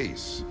the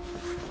case.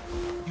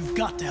 You've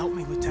got to help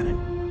me, Lieutenant.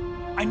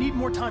 I need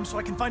more time so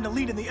I can find a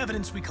lead in the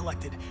evidence we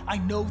collected. I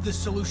know the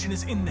solution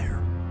is in there.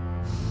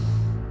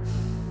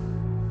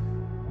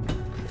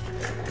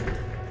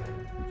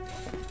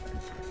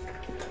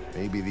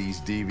 Maybe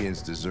these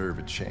deviants deserve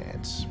a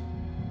chance.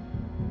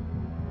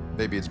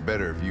 Maybe it's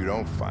better if you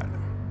don't find them.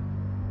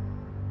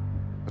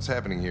 What's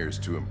happening here is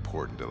too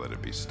important to let it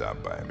be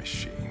stopped by a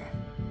machine.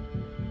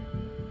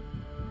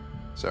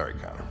 Sorry,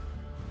 Connor,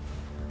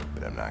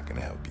 but I'm not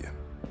gonna help you.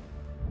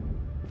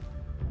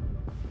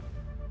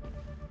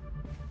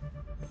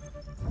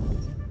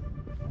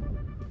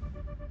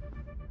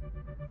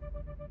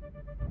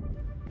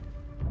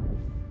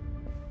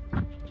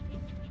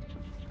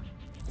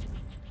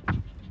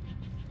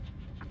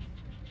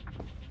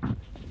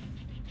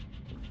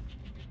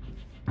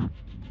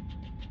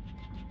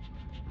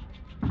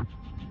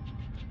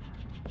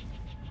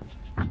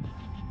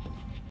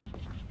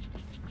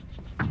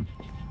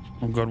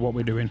 Oh God, what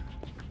we're doing?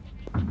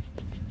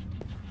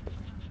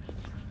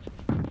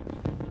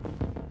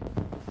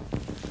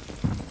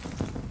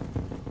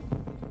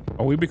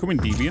 Are we becoming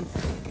deviant?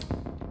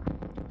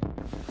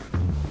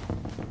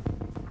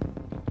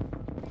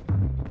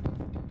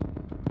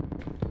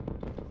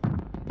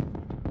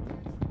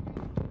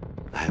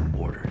 I have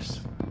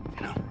orders,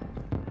 you know?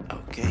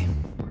 Okay.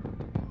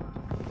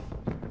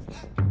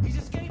 He's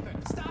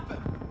escaping! Stop him!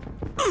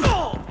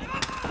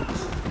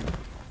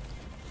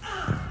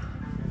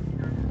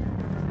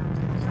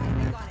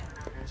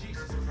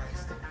 Jesus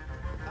Christ.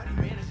 How do you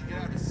manage to get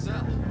out of his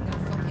cell? No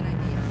fucking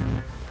idea.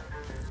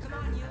 Come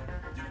on, you.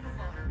 Get a move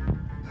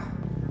on.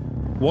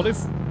 What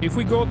if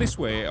we go this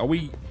way? Are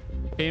we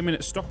aiming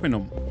at stopping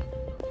them?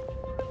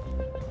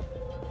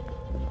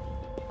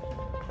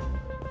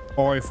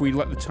 Or if we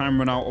let the time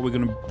run out, are we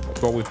gonna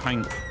go with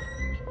Hank?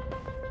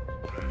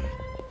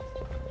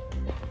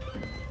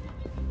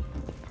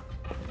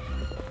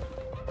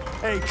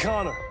 Hey,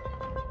 Connor.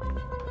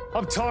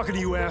 I'm talking to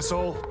you,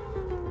 asshole.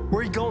 Where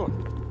are you going?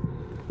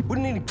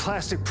 Wouldn't any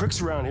plastic pricks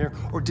around here,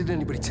 or did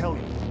anybody tell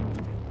you?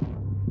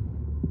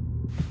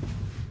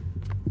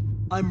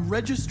 I'm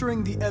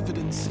registering the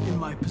evidence in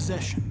my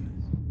possession.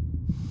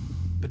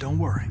 But don't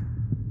worry.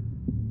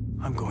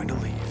 I'm going to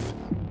leave.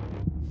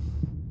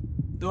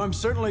 Though I'm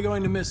certainly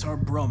going to miss our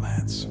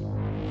bromance.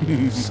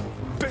 Son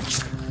of a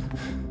bitch!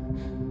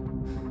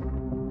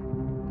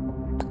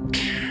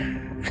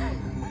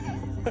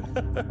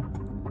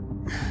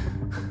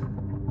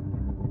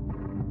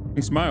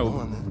 He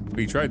smiled, but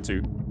he tried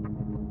to.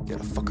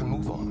 Gotta fucking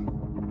move on.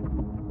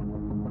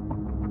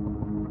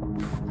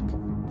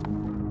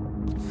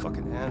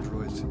 Fucking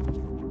androids.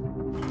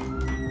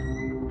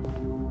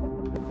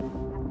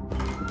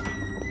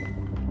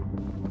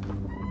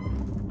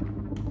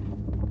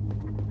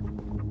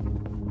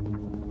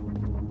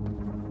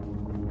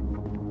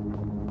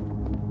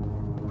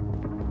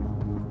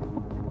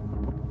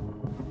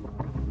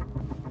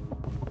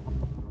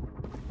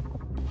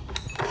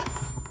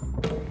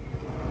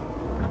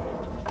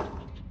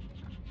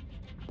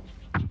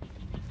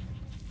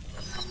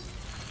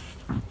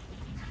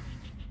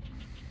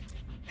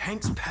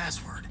 Hank's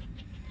password.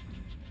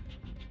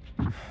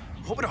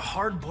 What would a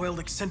hard-boiled,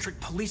 eccentric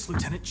police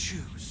lieutenant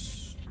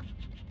choose?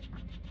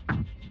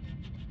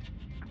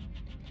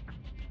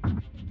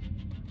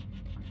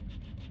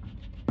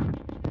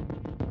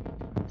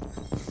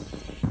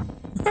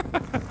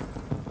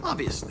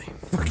 Obviously.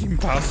 Fucking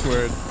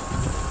password.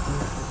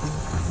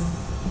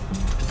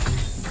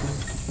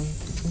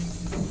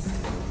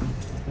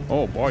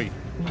 Oh boy.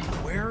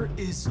 Where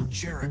is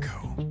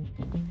Jericho?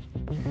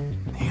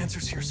 The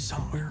answer's here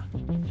somewhere.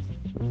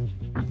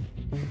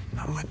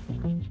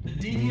 The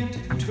deviant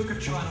who took a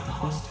child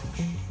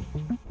hostage.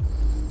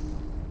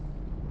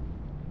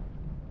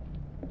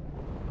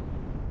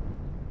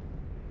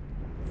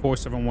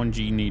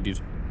 $471G needed.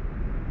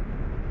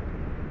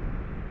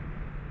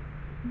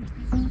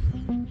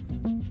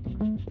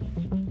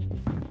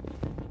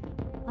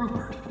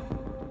 Rupert,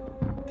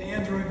 the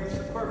android with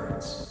the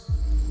birds.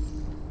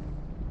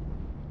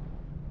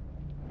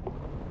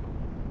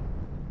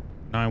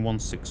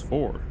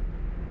 9164.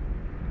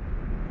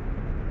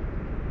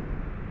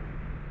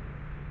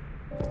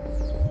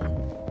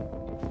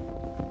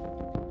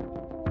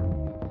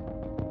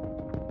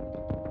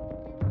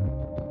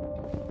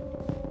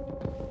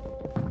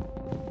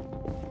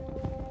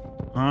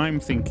 I'm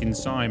thinking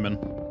Simon.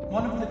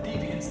 One of the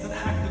deviants that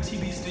hacked the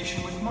TV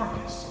station with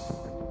Marcus.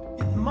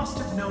 It must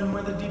have known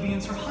where the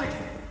deviants are hiding.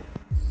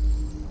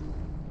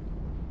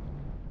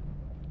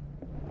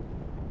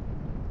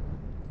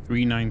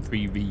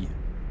 $393V.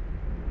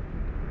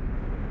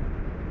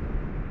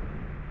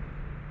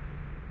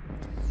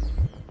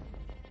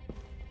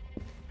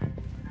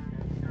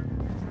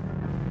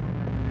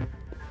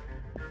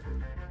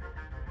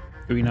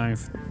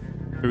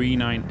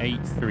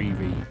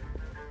 $3983V.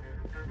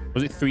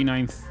 Was it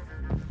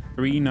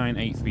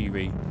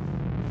 3983V?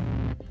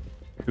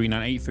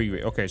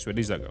 3983V. Okay, so it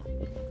is that go.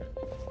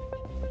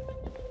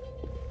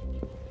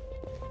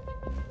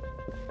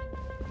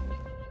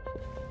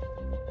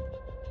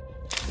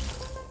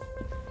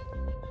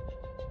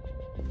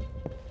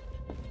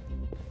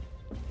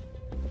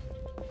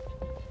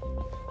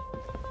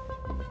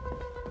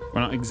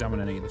 We're not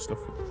examining any of this stuff.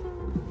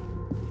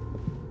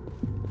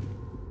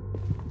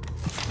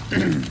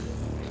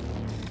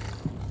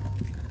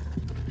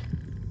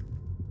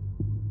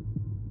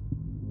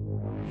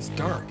 It's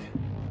dark.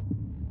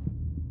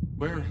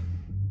 Where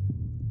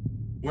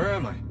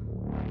am I?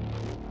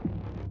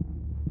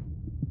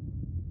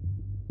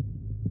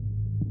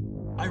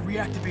 I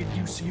reactivated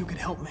you so you could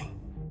help me.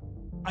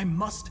 I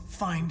must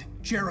find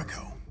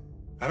Jericho.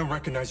 I don't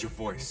recognize your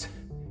voice.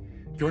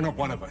 You're not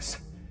one of us.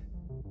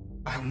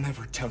 I'll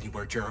never tell you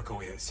where Jericho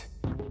is.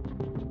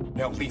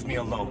 Now leave me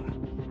alone.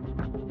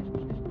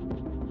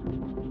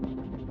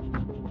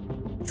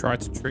 Try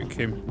to trick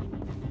him.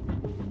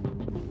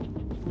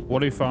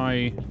 What if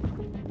I...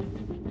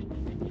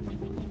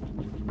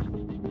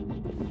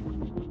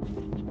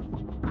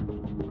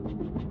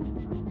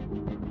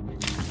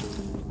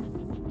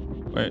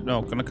 Wait,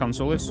 no, can I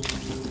cancel this?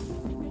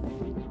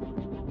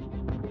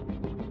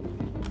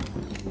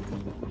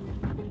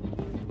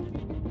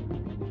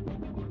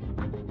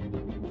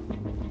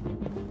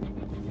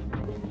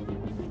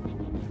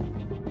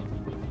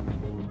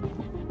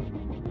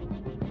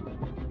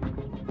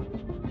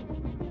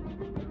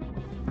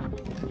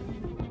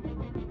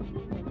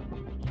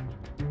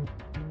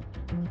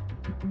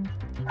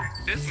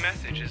 This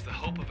message is the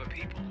hope of a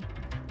people,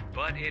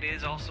 but it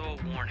is also a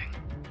warning.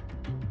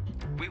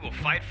 We will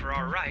fight for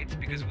our rights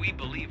because we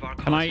believe our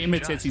cause Can I is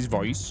imitate just. his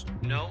voice?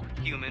 No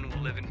human will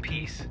live in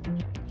peace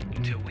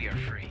until we are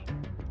free.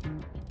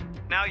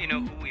 Now you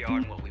know who we are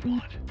and what we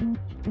want.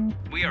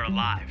 We are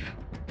alive,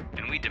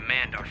 and we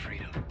demand our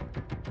freedom.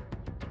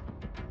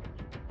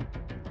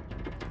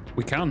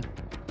 We can.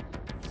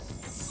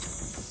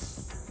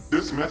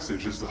 This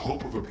message is the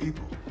hope of a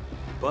people.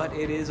 But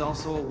it is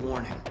also a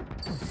warning.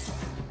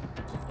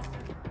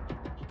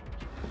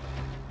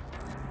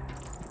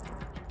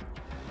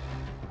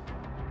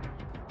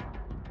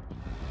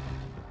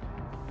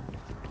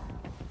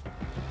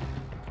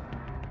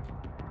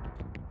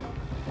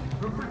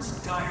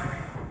 Rupert's diary,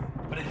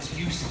 but it's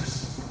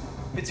useless.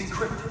 It's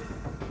encrypted.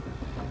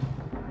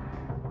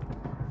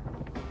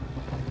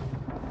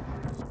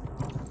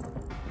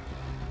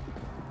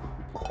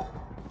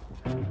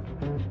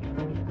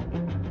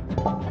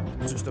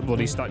 It's just a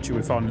bloody statue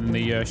we found in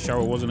the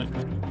shower, wasn't it?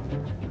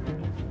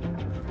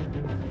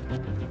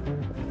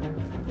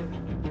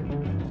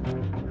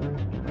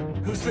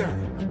 Who's there?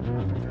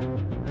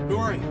 Who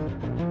are you?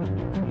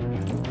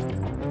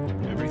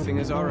 Everything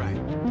is all right.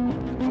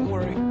 Don't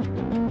worry.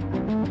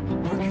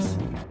 Marcus,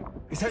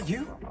 is that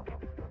you?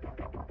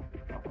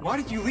 Why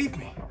did you leave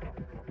me?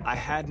 I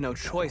had no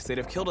choice. They'd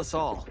have killed us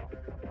all.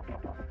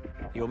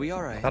 You'll be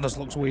all right. That just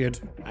looks weird.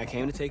 I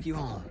came to take you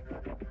home.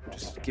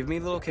 Just give me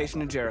the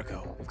location of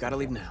Jericho. We've got to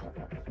leave now.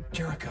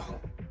 Jericho.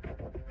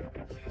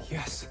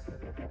 Yes.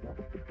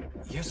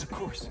 Yes, of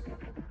course.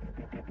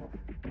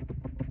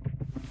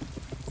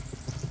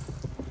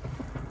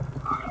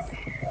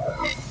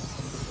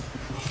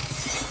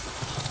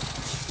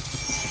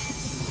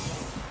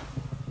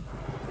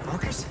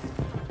 Marcus?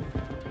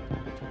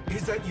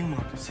 Is that you,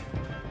 Marcus?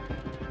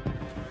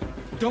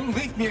 Don't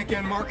leave me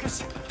again,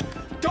 Marcus!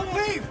 Don't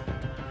leave!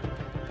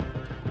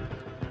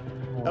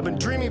 I've been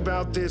dreaming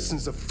about this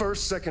since the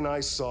first second I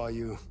saw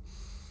you.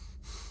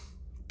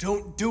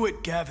 Don't do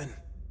it, Gavin.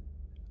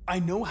 I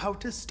know how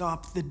to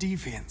stop the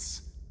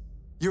deviants.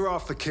 You're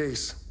off the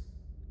case.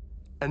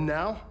 And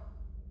now,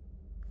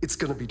 it's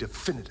gonna be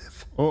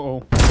definitive.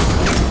 Uh-oh.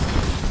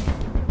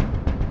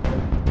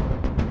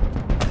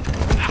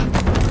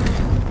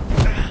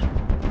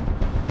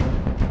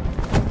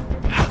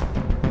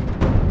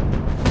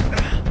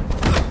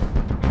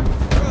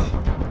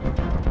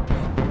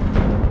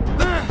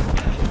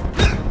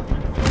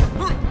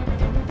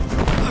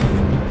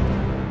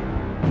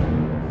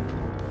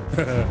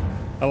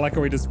 I like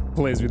how he just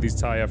plays with his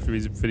tie after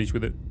he's finished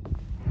with it.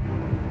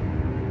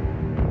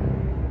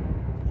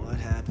 What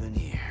happened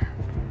here?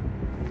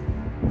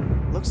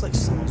 Looks like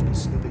someone's been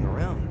snooping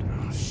around.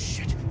 Oh,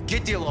 shit.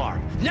 Get the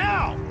alarm.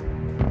 Now!